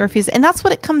absolutely refuse it. And that's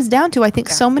what it comes down to. I think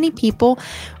so many people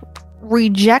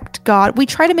reject God. We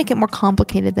try to make it more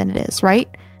complicated than it is, right?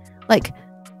 Like,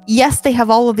 yes, they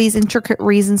have all of these intricate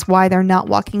reasons why they're not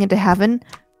walking into heaven,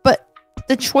 but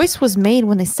the choice was made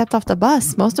when they stepped off the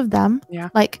bus, most of them. Yeah.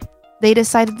 Like, they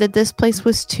decided that this place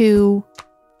was too...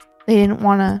 They didn't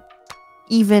want to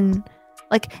even...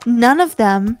 Like, none of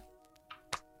them,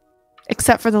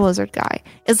 except for the lizard guy,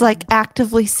 is like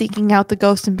actively seeking out the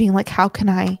ghost and being like, how can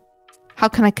I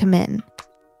come in?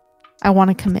 I want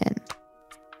to come in.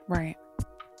 Right.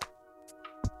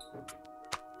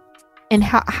 And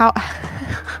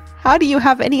how do you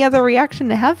have any other reaction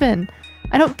to heaven?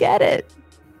 I don't get it.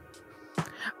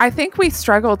 I think we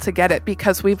struggle to get it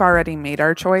because we've already made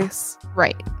our choice.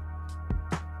 Right.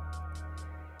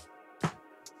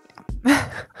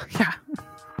 Yeah.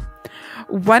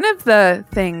 One of the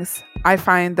things I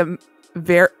find the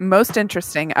most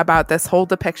interesting about this whole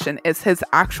depiction is his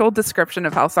actual description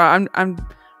of hell. So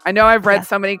I know I've read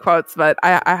so many quotes, but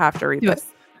I have to read this.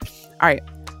 All right.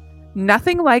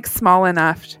 Nothing like small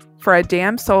enough, for a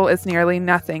damned soul is nearly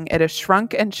nothing. It is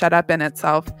shrunk and shut up in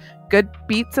itself. Good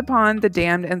beats upon the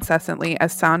damned incessantly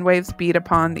as sound waves beat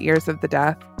upon the ears of the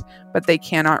deaf, but they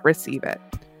cannot receive it.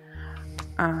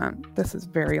 This is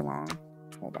very long.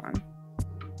 Hold on.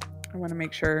 I want to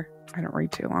make sure I don't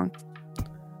read too long.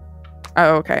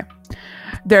 Oh, okay.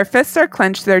 Their fists are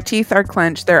clenched, their teeth are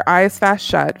clenched, their eyes fast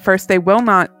shut. First they will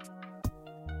not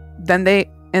Then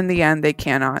in the end, they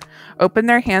cannot open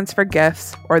their hands for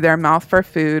gifts or their mouth for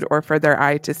food or for their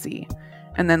eye to see.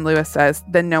 And then Lewis says,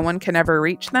 then no one can ever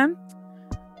reach them.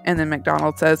 And then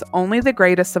MacDonald says, only the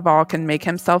greatest of all can make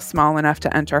himself small enough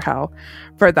to enter hell.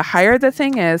 For the higher the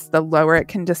thing is, the lower it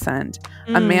can descend.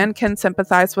 A man can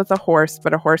sympathize with a horse,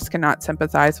 but a horse cannot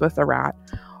sympathize with a rat.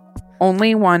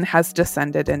 Only one has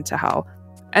descended into hell.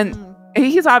 And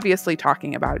he's obviously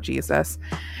talking about Jesus.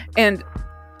 And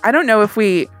I don't know if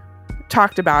we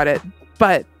talked about it,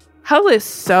 but hell is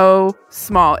so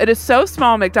small. It is so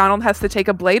small, MacDonald has to take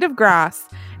a blade of grass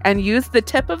and use the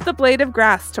tip of the blade of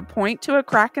grass to point to a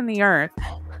crack in the earth.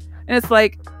 And it's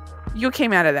like, you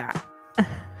came out of that.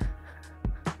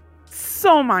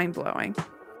 So mind-blowing.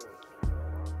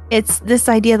 It's this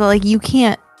idea that like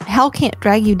hell can't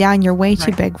drag you down. You're way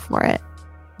too big for it.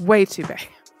 Way too big.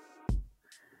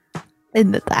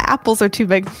 And the apples are too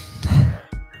big.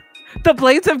 The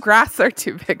blades of grass are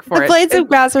too big for it. The blades of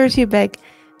grass are too big.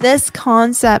 This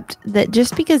concept that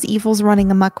just because evil's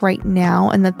running amok right now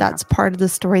and that's part of the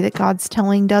story that God's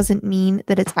telling doesn't mean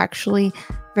that it's actually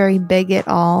very big at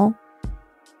all.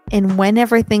 And when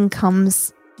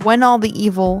all the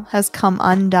evil has come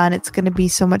undone, it's going to be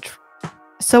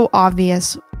so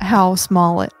obvious how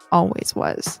small it always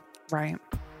was. Right.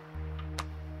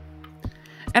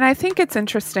 And I think it's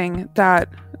interesting that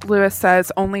Lewis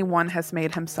says only one has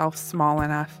made himself small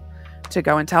enough to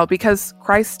go into hell, because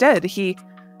Christ did.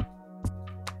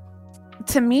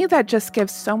 To me, that just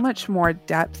gives so much more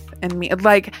depth and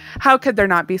like, how could there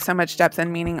not be so much depth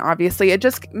and meaning? Obviously, it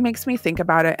just makes me think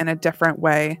about it in a different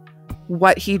way.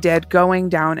 What he did, going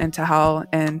down into hell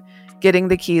and getting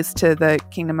the keys to the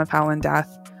kingdom of hell and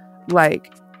death.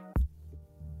 Like,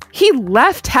 he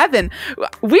left heaven.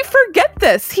 We forget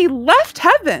this. He left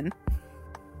heaven.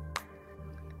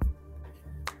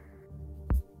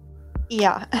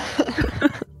 Yeah.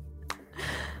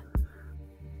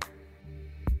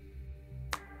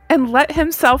 And let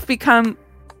himself become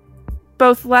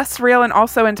both less real and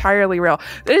also entirely real.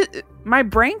 My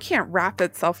brain can't wrap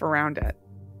itself around it.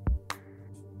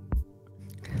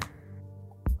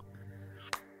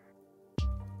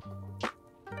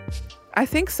 I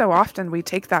think so often we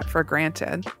take that for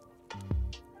granted.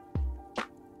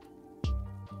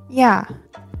 Yeah.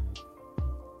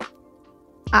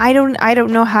 I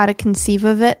don't know how to conceive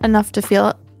of it enough to feel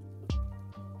it.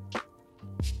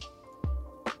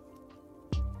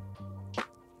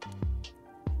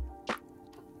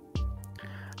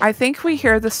 I think we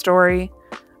hear the story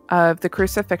of the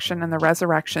crucifixion and the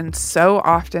resurrection so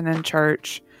often in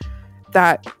church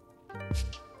that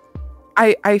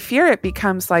I fear it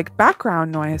becomes like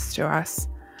background noise to us.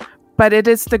 But it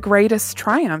is the greatest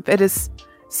triumph. It is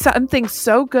something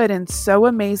so good and so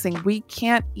amazing, we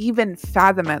can't even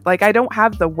fathom it. Like, I don't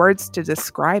have the words to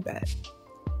describe it.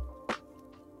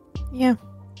 Yeah.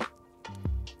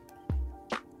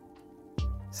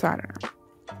 So I don't know.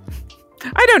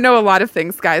 I don't know a lot of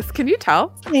things, guys. Can you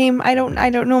tell? Same. I don't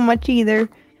know much either.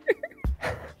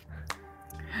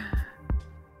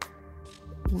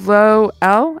 Lo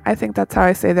L, I think that's how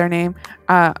I say their name,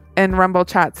 in Rumble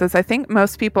chat says, I think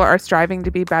most people are striving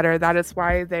to be better. That is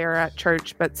why they are at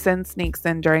church, but sin sneaks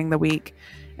in during the week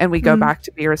and we go back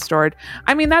to be restored.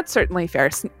 I mean, that's certainly fair.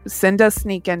 Sin does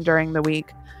sneak in during the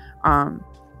week. But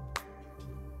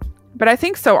I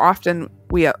think so often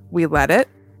we let it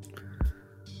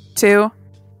too.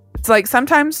 It's like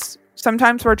sometimes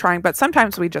we're trying, but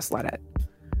sometimes we just let it.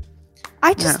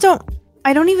 I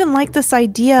don't even like this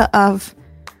idea of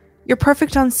you're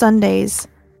perfect on Sundays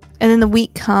and then the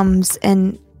week comes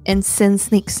and sin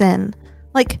sneaks in.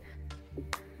 Like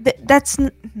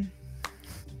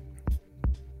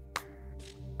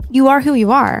you are who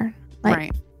you are.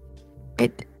 Like,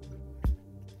 right.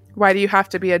 Why do you have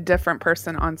to be a different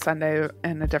person on Sunday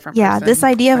and a different person? Yeah, this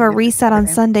idea of a reset on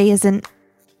Sunday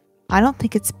I don't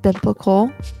think it's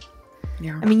biblical.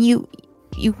 Yeah. I mean,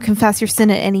 you confess your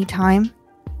sin at any time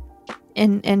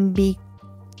and be...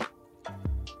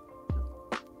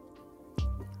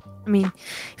 I mean,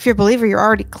 if you're a believer, you're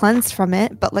already cleansed from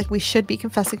it, but like we should be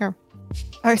confessing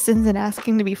our sins and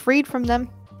asking to be freed from them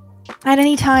at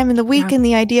any time in the week. Yeah. And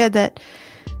the idea that,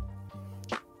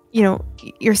 you know,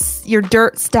 your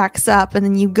dirt stacks up and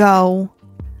then you go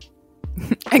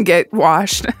and get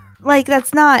washed. Like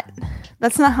that's not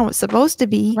how it's supposed to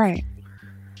be. Right.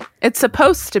 It's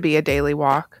supposed to be a daily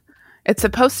walk. It's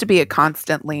supposed to be a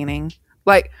constant leaning.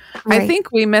 Like, right. I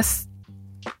think we miss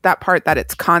that part that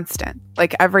it's constant,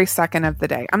 like every second of the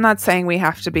day. I'm not saying we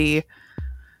have to be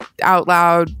out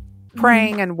loud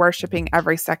praying and worshiping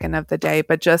every second of the day,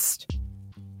 but just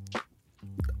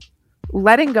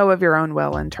letting go of your own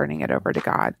will and turning it over to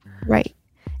God. Right.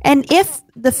 And if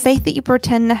the faith that you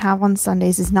pretend to have on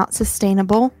Sundays is not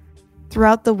sustainable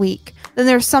throughout the week, then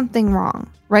there's something wrong,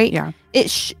 right? Yeah.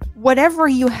 Whatever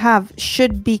you have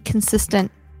should be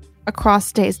consistent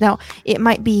across days. Now, it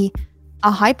might be a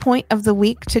high point of the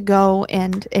week to go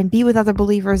and be with other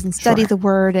believers and study the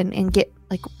word and get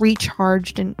like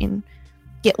recharged and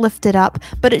get lifted up.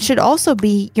 But it should also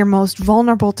be your most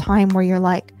vulnerable time where you're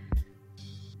like,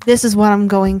 this is what I'm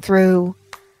going through.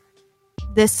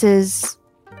 This is,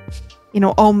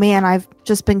 oh man, I've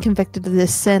just been convicted of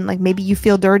this sin. Like maybe you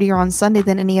feel dirtier on Sunday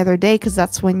than any other day because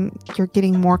that's when you're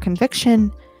getting more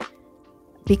conviction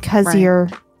because you're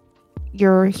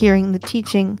hearing the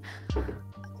teaching.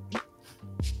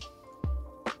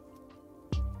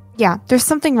 Yeah, there's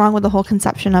something wrong with the whole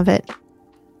conception of it.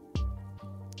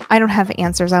 I don't have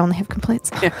answers. I only have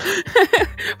complaints. Yeah.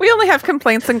 We only have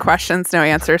complaints and questions, no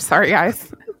answers. Sorry,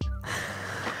 guys.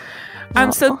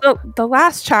 So the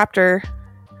last chapter,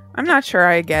 I'm not sure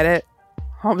I get it.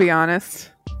 I'll be honest.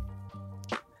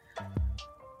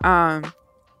 I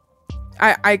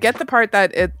get the part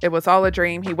that it was all a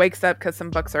dream. He wakes up because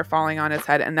some books are falling on his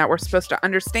head and that we're supposed to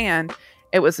understand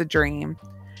it was a dream.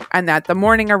 And that the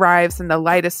morning arrives and the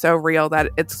light is so real that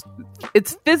it's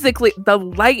physically, the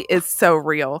light is so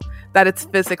real that it's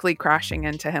physically crashing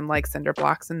into him like cinder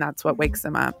blocks, and that's what wakes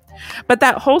him up. But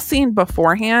that whole scene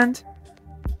beforehand,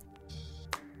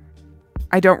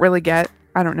 I don't really get.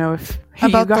 I don't know if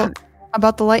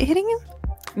about the light hitting him?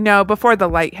 No, before the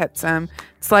light hits him.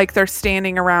 It's like they're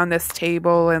standing around this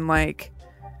table and like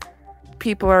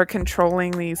people are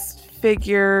controlling these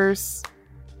figures,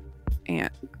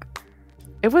 and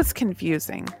it was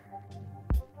confusing.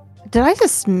 Did I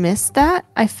just miss that?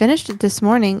 I finished it this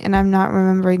morning and I'm not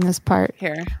remembering this part.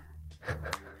 Here.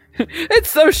 It's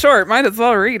so short. Might as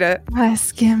well read it. I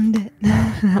skimmed it.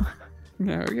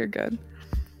 No, you're good.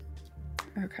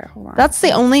 Okay, hold on. That's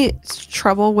the only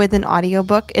trouble with an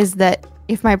audiobook is that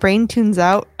if my brain tunes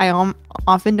out, I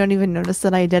often don't even notice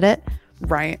that I did it.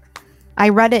 Right. I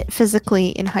read it physically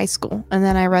in high school and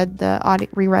then I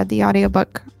reread the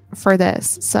audiobook for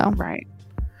this. So right.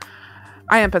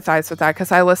 I empathize with that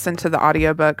because I listened to the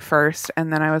audiobook first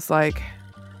and then I was like,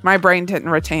 my brain didn't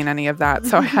retain any of that,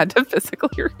 so I had to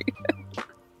physically read it.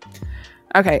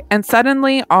 Okay, and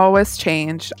suddenly all was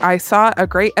changed. I saw a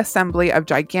great assembly of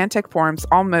gigantic forms,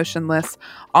 all motionless,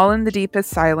 all in the deepest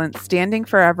silence, standing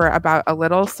forever about a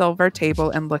little silver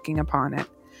table and looking upon it.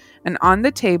 And on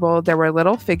the table there were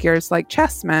little figures like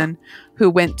chessmen who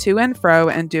went to and fro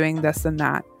and doing this and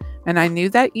that. And I knew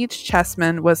that each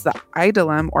chessman was the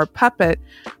idolum or puppet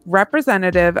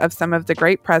representative of some of the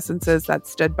great presences that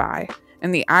stood by.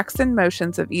 And the acts and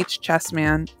motions of each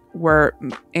chessman were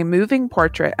a moving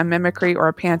portrait, a mimicry, or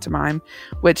a pantomime,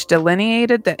 which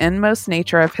delineated the inmost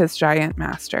nature of his giant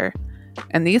master.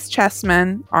 And these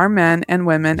chessmen are men and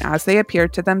women as they appear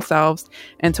to themselves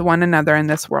and to one another in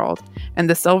this world. And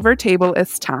the silver table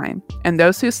is time, and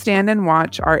those who stand and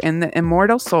watch are in the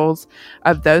immortal souls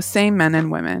of those same men and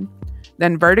women.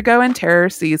 Then vertigo and terror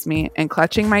seized me, and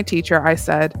clutching my teacher, I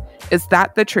said, "Is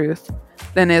that the truth?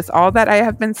 Then is all that I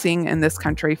have been seeing in this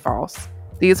country false?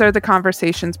 These are the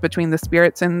conversations between the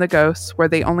spirits and the ghosts. Were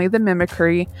they only the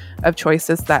mimicry of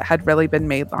choices that had really been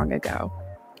made long ago?"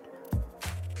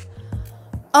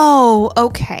 Oh,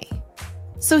 okay.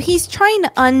 So he's trying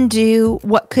to undo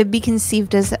what could be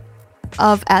conceived as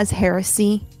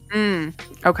heresy.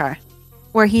 Okay.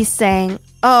 Where he's saying,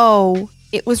 oh,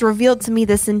 it was revealed to me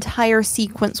this entire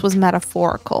sequence was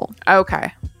metaphorical.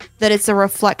 Okay. That it's a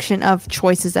reflection of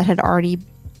choices that had already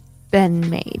been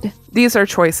made. These are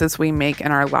choices we make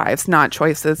in our lives, not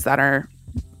choices that are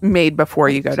made before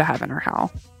you go to heaven or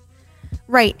hell.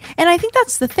 Right. And I think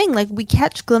that's the thing. Like, we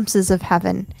catch glimpses of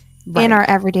heaven in our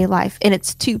everyday life, and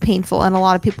it's too painful. And a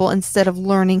lot of people, instead of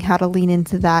learning how to lean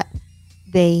into that,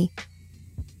 they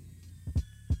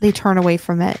turn away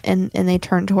from it and they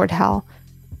turn toward hell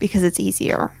because it's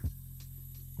easier.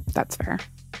 That's fair.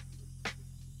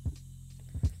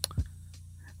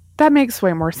 That makes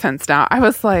way more sense now. I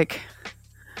was like,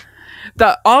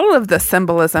 all of the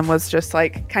symbolism was just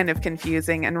like kind of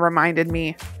confusing and reminded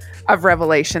me of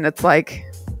Revelation. It's like,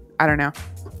 I don't know.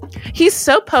 He's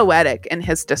so poetic in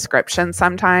his description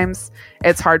sometimes.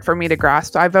 It's hard for me to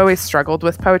grasp. I've always struggled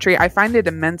with poetry. I find it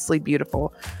immensely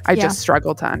beautiful. I just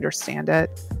struggle to understand it.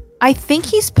 I think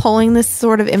he's pulling this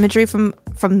sort of imagery from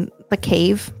the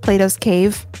cave, Plato's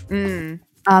cave.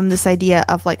 This idea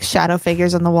of like shadow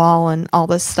figures on the wall and all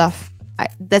this stuff.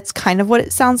 That's kind of what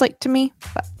it sounds like to me.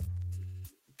 But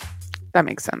that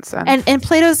makes sense then. And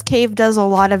Plato's cave does a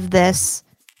lot of this.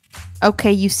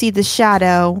 Okay, you see the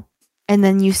shadow, and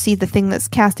then you see the thing that's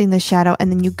casting the shadow,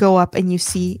 and then you go up and you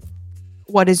see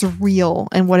what is real,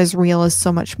 and what is real is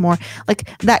so much more.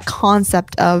 Like that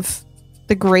concept of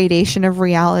the gradation of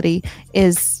reality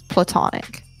is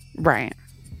Platonic. Right.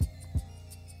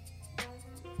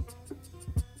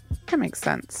 That makes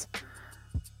sense.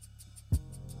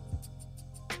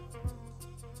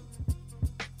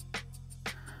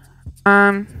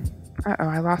 I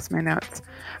lost my notes.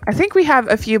 I think we have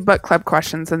a few book club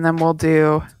questions, and then we'll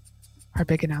do our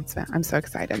big announcement. I'm so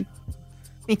excited.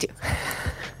 Me too.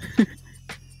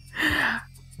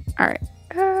 All right.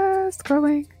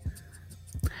 Scrolling.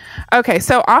 Okay,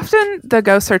 so often the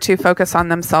ghosts are too focused on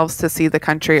themselves to see the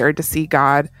country or to see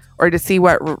God or to see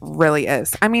what really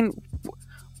is. I mean,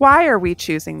 why are we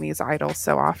choosing these idols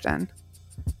so often?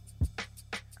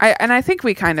 I think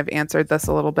we kind of answered this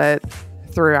a little bit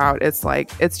throughout. It's like,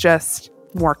 it's just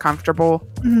more comfortable.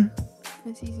 Mm-hmm.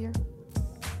 It's easier.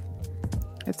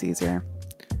 It's easier.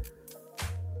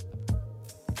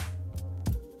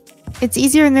 It's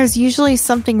easier, and there's usually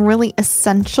something really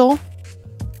essential.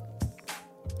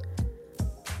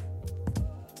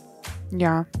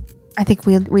 Yeah. I think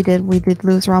we did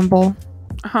lose Rumble.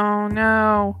 Oh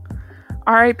no.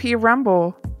 R.I.P.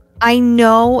 Rumble. I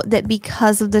know that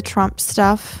because of the Trump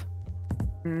stuff.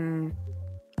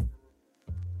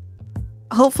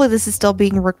 Hopefully this is still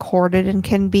being recorded and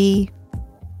can be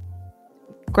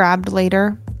grabbed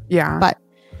later. Yeah. But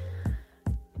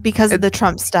because of the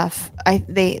Trump stuff,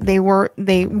 they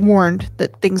warned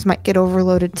that things might get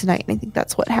overloaded tonight, and I think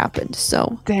that's what happened.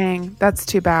 So dang, that's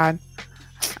too bad.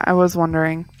 I was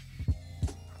wondering.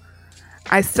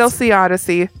 I still see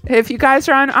Odyssey. If you guys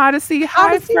are on Odyssey,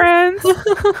 hi friends.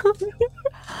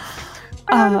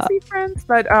 Odyssey friends,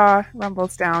 but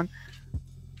Rumble's down.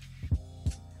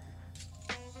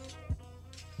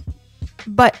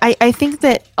 But I think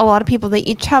that a lot of people, they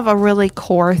each have a really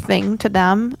core thing to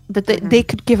them that they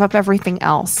could give up everything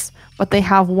else, but they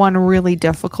have one really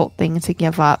difficult thing to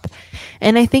give up.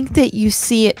 And I think that you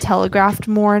see it telegraphed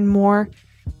more and more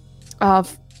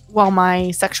of, well,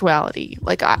 my sexuality.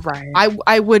 Like,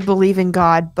 I would believe in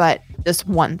God, but this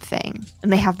one thing.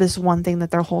 And they have this one thing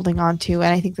that they're holding on to.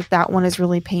 And I think that one is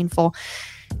really painful.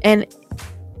 And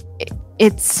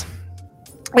it's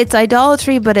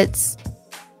idolatry, but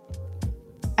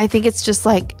I think it's just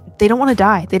like they don't want to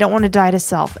die. They don't want to die to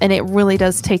self. And it really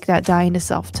does take that dying to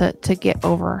self to get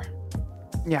over.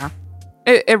 Yeah,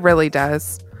 it really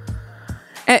does.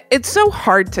 It's so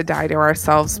hard to die to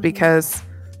ourselves because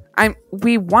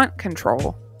we want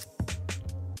control.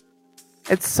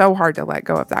 It's so hard to let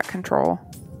go of that control.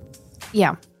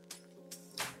 Yeah.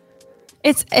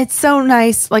 It's so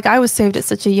nice. Like, I was saved at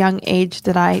such a young age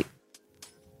that I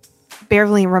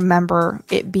barely remember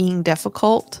it being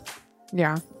difficult.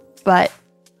 Yeah.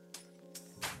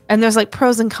 And there's like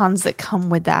pros and cons that come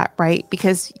with that, right?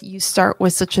 Because you start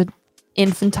with such an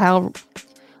infantile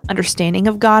understanding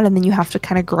of God, and then you have to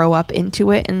kind of grow up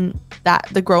into it, and that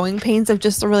the growing pains of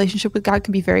just the relationship with God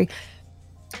can be very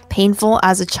painful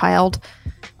as a child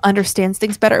understands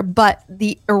things better. But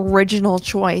the original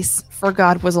choice for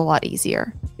God was a lot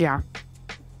easier. Yeah.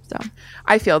 So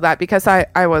I feel that because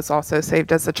I was also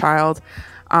saved as a child.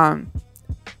 And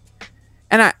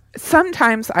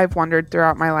sometimes I've wondered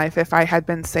throughout my life, if I had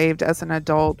been saved as an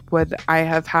adult, would I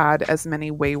have had as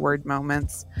many wayward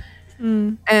moments?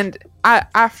 And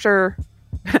after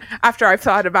I've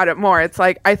thought about it more, it's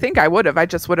like, I think I would have. I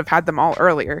just would have had them all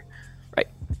earlier. Right.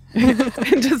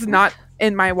 And just not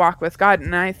in my walk with God.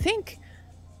 And I think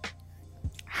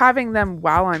having them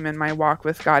while I'm in my walk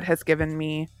with God has given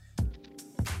me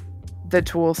the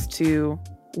tools to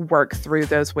work through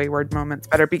those wayward moments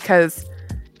better, because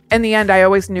in the end, I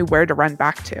always knew where to run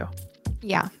back to.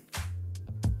 Yeah.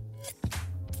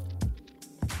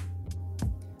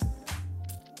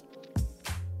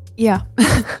 Yeah.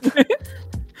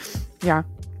 Yeah.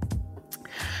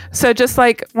 So just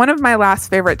like one of my last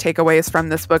favorite takeaways from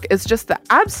this book is just the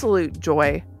absolute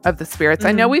joy of the spirits.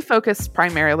 I know we focused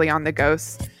primarily on the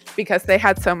ghosts because they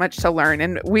had so much to learn,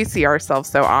 and we see ourselves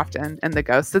so often in the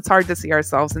ghosts. It's hard to see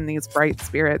ourselves in these bright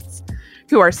spirits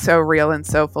who are so real and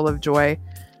so full of joy.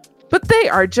 But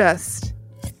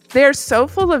they're so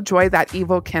full of joy that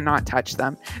evil cannot touch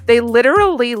them. They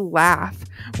literally laugh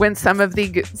when some of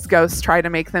these ghosts try to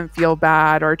make them feel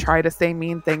bad or try to say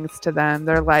mean things to them.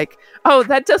 They're like, oh,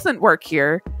 that doesn't work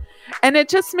here. And it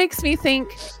just makes me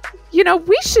think,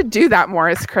 we should do that more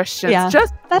as Christians. Yeah,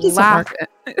 just that doesn't laugh.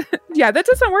 work. Yeah, that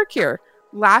doesn't work here.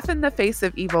 Laugh in the face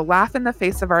of evil. Laugh in the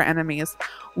face of our enemies.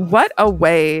 What a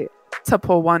way to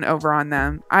pull one over on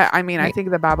them. I mean, right. I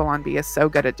think the Babylon Bee is so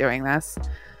good at doing this.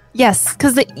 Yes,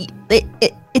 because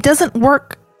it doesn't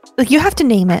work. Like, you have to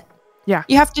name it. Yeah.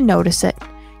 You have to notice it.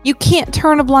 You can't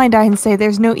turn a blind eye and say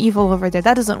there's no evil over there.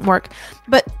 That doesn't work.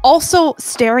 But also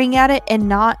staring at it and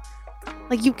not,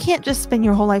 like, you can't just spend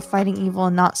your whole life fighting evil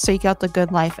and not seek out the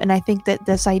good life. And I think that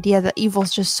this idea that evil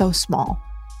is just so small.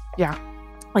 Yeah.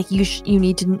 Like, you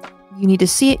need to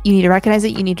see it, you need to recognize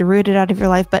it, you need to root it out of your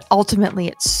life, but ultimately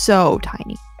it's so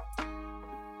tiny.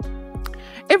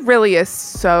 It really is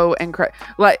so incredible.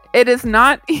 Like, it is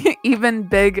not even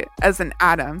big as an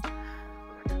atom,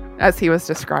 as he was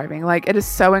describing. Like, it is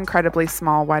so incredibly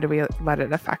small. Why do we let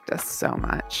it affect us so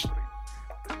much?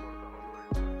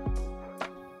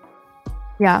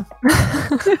 Yeah.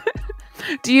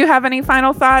 Do you have any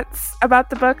final thoughts about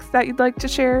the books that you'd like to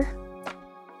share?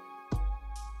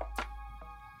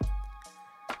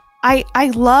 I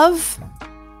love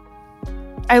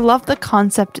the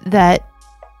concept that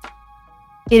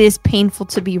it is painful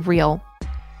to be real.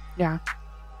 Yeah.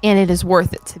 And it is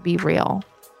worth it to be real.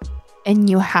 And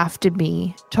you have to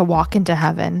be to walk into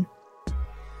heaven.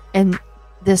 And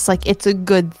this, like, it's a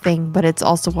good thing, but it's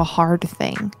also a hard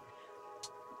thing.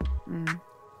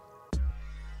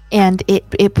 And it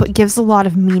gives a lot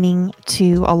of meaning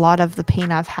to a lot of the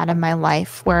pain I've had in my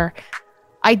life, where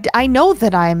I know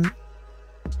that I'm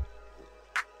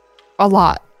a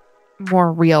lot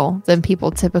more real than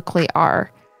people typically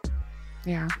are.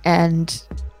 Yeah. And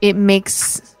it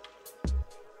makes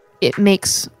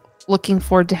looking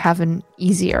forward to heaven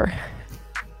easier.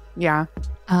 Yeah.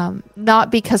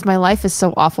 Not because my life is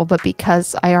so awful, but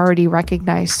because I already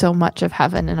recognize so much of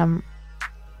heaven, and I'm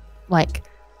like,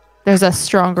 there's a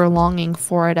stronger longing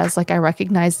for it, as like I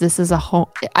recognize this as a home.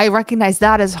 I recognize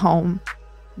that as home.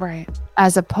 Right.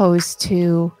 As opposed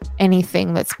to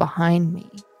anything that's behind me.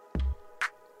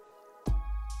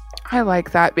 I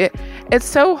like that. It's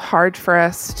so hard for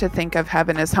us to think of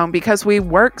heaven as home because we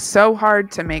work so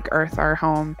hard to make earth our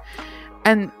home.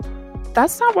 And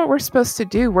that's not what we're supposed to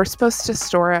do. We're supposed to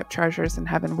store up treasures in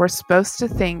heaven. We're supposed to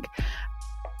think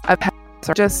of heaven as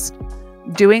just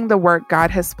doing the work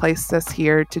God has placed us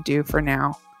here to do for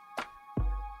now.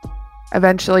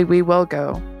 Eventually, we will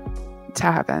go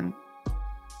to heaven.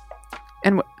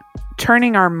 And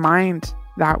turning our mind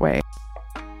that way,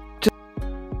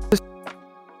 just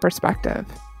perspective.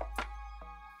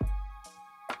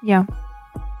 Yeah.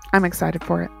 I'm excited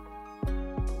for it.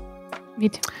 Me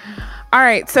too. All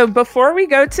right. So before we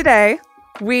go today,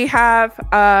 we have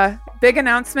a big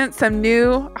announcement, some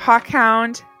new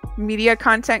Hawkhound media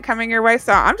content coming your way.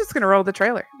 So I'm just going to roll the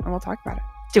trailer and we'll talk about it.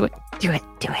 Do it. Do it.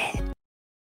 Do it.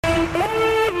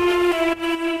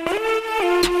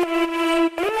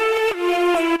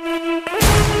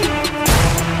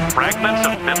 Fragments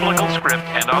of biblical script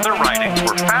and other writings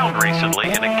were found recently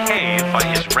in a cave by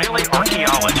Israeli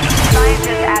archaeologists.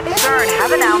 Scientists at CERN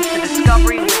have announced the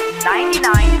discovery with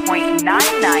 99.999%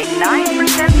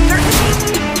 certainty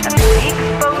that the Higgs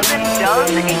boson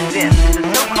does exist, the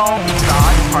so-called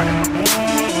God particle.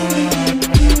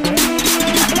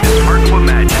 It's hard to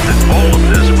imagine that all of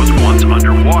this was once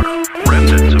underwater.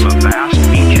 Remnants of a vast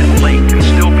ancient lake can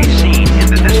still be seen in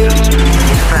the distance.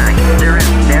 In fact, there has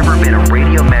never been a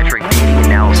radiometric dating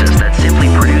analysis that simply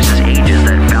produces ages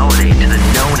that validate to the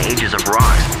known ages of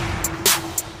rocks.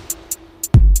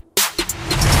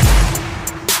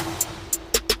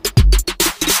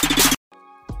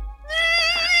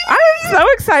 I'm so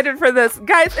excited for this.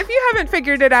 Guys, if you haven't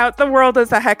figured it out, the world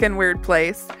is a heckin' weird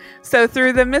place. So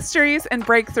through the mysteries and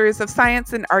breakthroughs of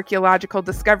science and archaeological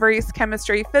discoveries,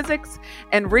 chemistry, physics,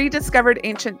 and rediscovered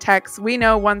ancient texts, we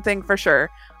know one thing for sure.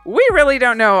 We really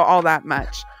don't know all that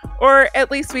much. Or at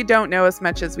least we don't know as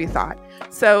much as we thought.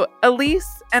 So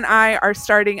Elise and I are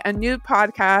starting a new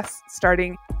podcast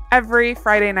starting every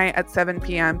Friday night at 7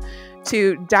 p.m.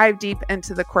 to dive deep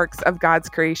into the quirks of God's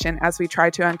creation as we try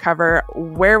to uncover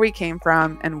where we came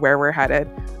from and where we're headed.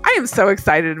 I am so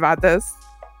excited about this.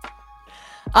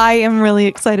 I am really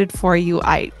excited for you.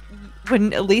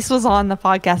 When Elise was on the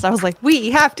podcast, I was like,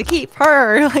 we have to keep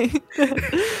her.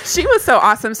 She was so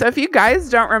awesome. So if you guys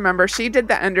don't remember, she did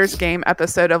the Ender's Game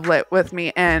episode of Lit with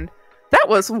me, and that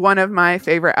was one of my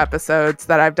favorite episodes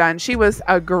that I've done. She was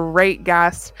a great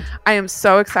guest. I am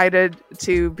so excited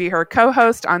to be her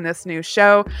co-host on this new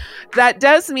show. That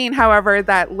does mean, however,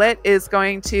 that Lit is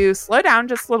going to slow down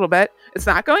just a little bit. It's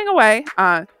not going away.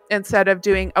 Instead of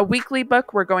doing a weekly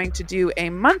book, we're going to do a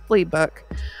monthly book.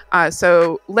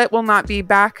 So Lit will not be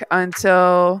back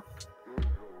until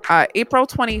April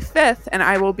 25th, and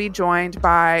I will be joined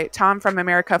by Tom from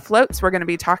America Floats. We're going to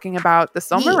be talking about The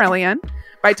Silmarillion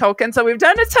by Tolkien. So we've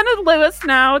done a ton of Lewis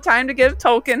now. Time to give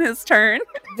Tolkien his turn.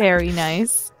 Very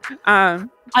nice. I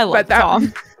love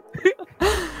Tom.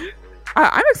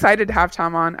 I'm excited to have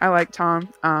Tom on. I like Tom.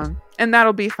 And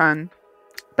that'll be fun.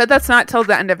 But that's not till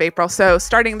the end of April. So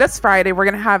starting this Friday, we're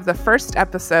going to have the first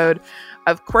episode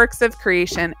of Quirks of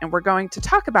Creation, and we're going to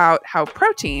talk about how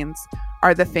proteins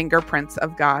are the fingerprints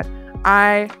of God.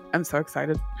 I am so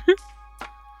excited.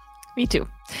 Me too.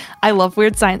 I love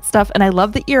weird science stuff, and I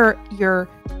love that you're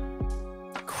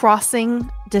crossing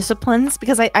disciplines,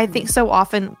 because I think so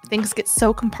often things get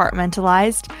so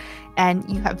compartmentalized, and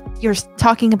you're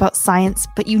talking about science,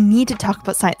 but you need to talk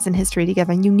about science and history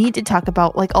together, and you need to talk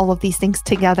about like all of these things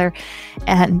together.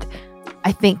 And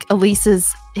I think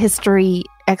Elise's history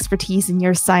expertise and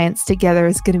your science together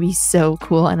is going to be so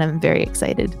cool, and I'm very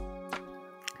excited.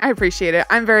 I appreciate it.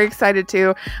 I'm very excited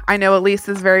too. I know Elise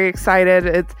is very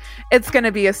excited. It's going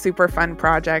to be a super fun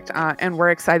project, and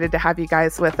we're excited to have you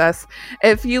guys with us.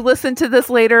 If you listen to this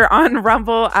later on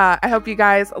Rumble, I hope you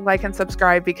guys like and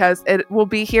subscribe, because it will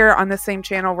be here on the same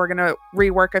channel. We're going to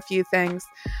rework a few things,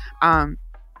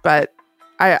 but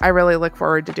I really look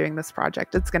forward to doing this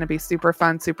project. It's going to be super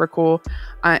fun, super cool.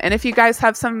 And if you guys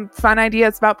have some fun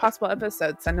ideas about possible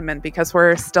episodes, send them in, because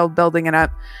we're still building it up.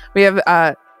 We have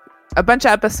a bunch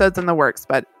of episodes in the works,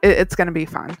 but it's going to be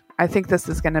fun. I think this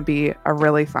is going to be a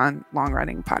really fun,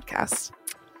 long-running podcast.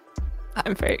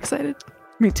 I'm very excited.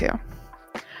 Me too.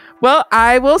 Well,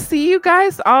 I will see you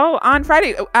guys all on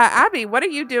Friday. Abby, what are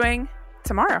you doing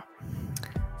tomorrow?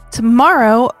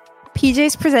 Tomorrow,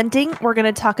 PJ's presenting. We're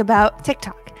going to talk about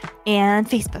TikTok and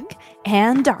Facebook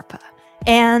and DARPA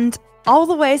and all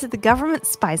the ways that the government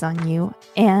spies on you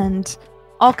and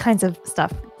all kinds of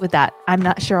stuff with that. I'm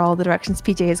not sure all the directions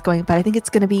PJ is going, but I think it's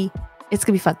gonna be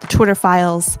fun. The Twitter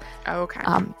files. Oh, okay.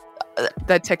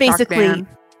 The TikTok basically, ban.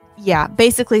 Yeah,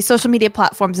 basically social media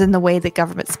platforms in the way that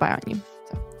governments spy on you.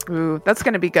 So. Ooh, that's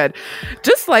gonna be good.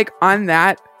 Just like on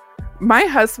that, my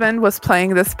husband was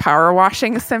playing this power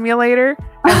washing simulator,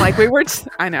 and like we were,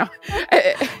 I know,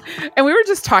 and we were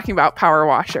just talking about power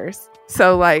washers.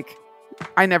 So like,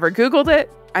 I never Googled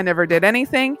it. I never did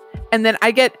anything, and then I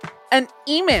get an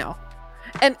email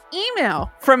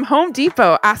from Home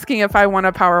Depot asking if I want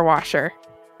a power washer.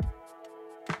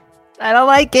 I don't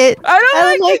like it. I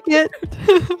don't like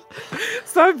it.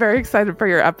 So I'm very excited for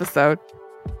your episode.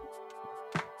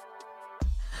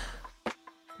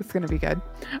 It's going to be good.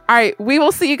 All right. We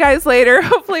will see you guys later.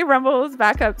 Hopefully Rumble is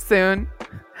back up soon.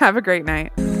 Have a great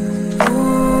night.